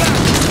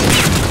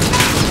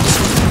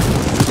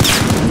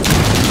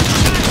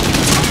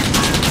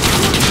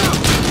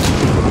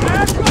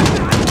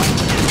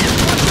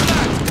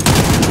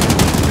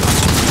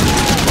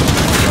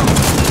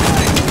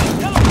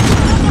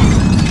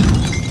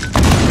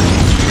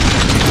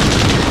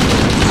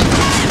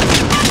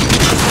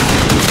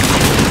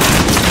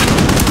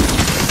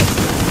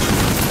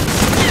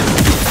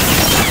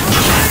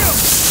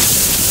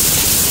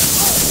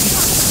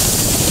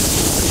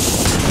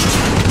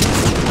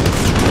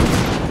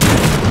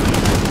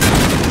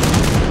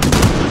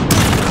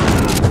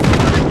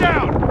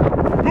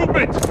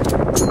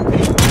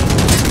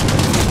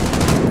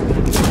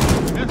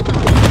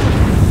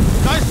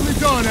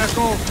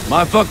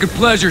 My fucking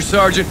pleasure,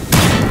 Sergeant.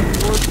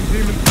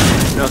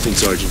 Nothing,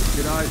 Sergeant.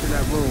 Get eyes in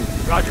that room.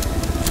 Roger.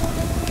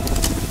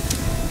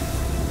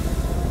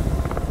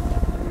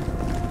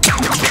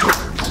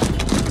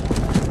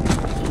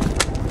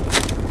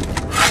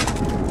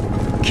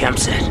 Camp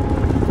set.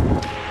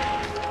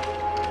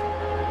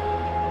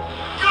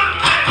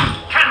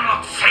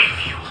 Cannot save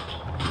you.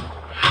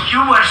 You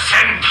were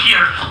sent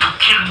here to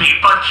kill me,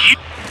 but you...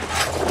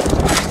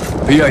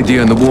 PID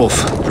on the Wolf.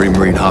 3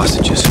 Marine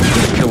hostages. We're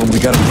gonna kill them, we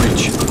got a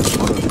breach.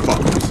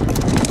 Motherfuckers.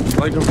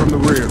 Flank them from the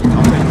rear.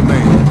 I'll take the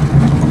main.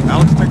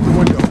 Alex, take the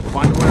window.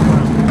 Find a way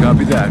around.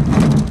 Copy that.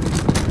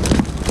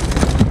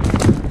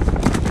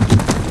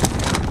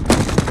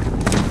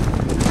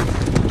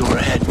 Door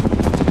ahead.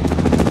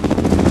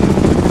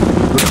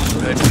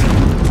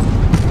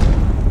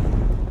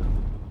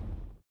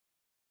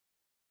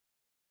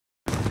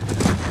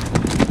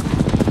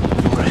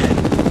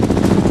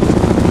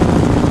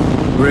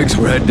 Briggs,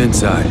 we're heading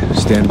inside.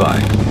 Stand by.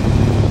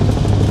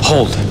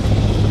 Hold.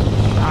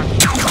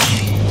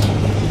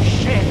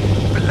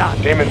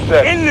 Demon 6.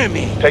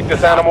 Enemy. Take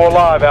this animal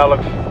alive,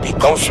 Alex.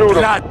 Don't shoot him.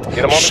 Blood Get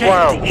him on the shed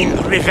ground. in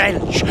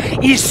revenge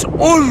is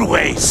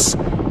always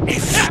a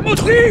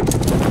victory.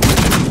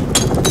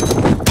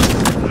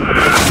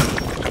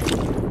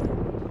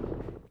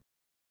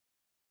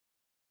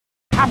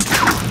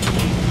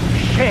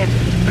 Shed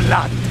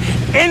blood.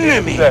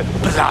 Enemy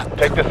blood.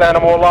 Take this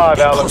animal alive,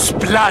 Alex.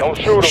 Blood Don't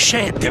shoot him.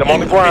 shed Get him on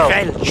the in ground.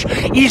 revenge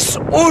is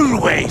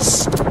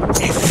always a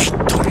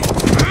victory.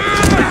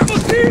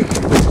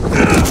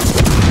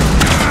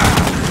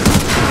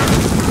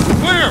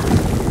 Clear!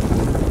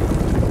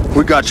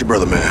 We got you,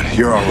 brother man.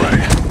 You're all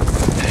right.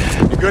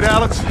 You good,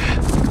 Alex?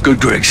 Good,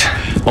 Griggs.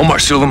 Omar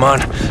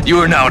Suleiman, you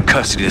are now in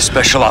custody of the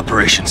Special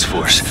Operations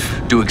Force.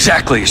 Do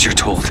exactly as you're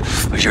told,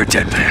 or you're a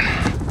dead man.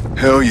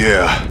 Hell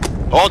yeah.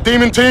 All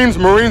Demon teams,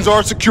 Marines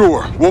are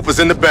secure. Wolf is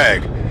in the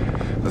bag.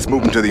 Let's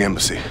move him to the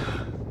embassy.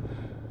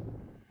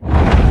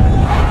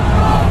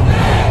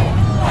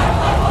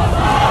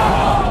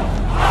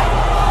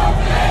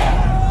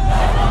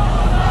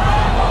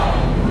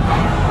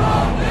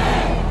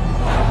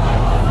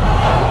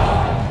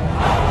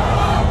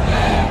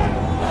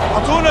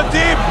 Atuna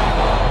deep!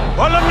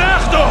 Wala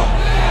nachdo!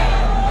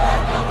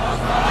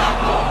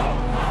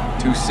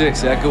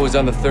 2-6, Echo is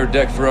on the 3rd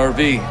deck for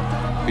RV.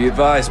 Be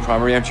advised,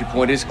 primary entry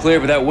point is clear,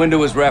 but that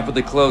window is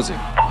rapidly closing.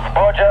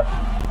 Roger.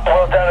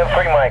 Well down at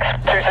 3 mics.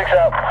 2-6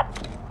 out.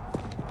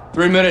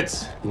 3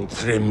 minutes. In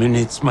 3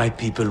 minutes, my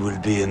people will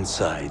be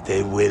inside.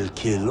 They will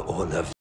kill all of you.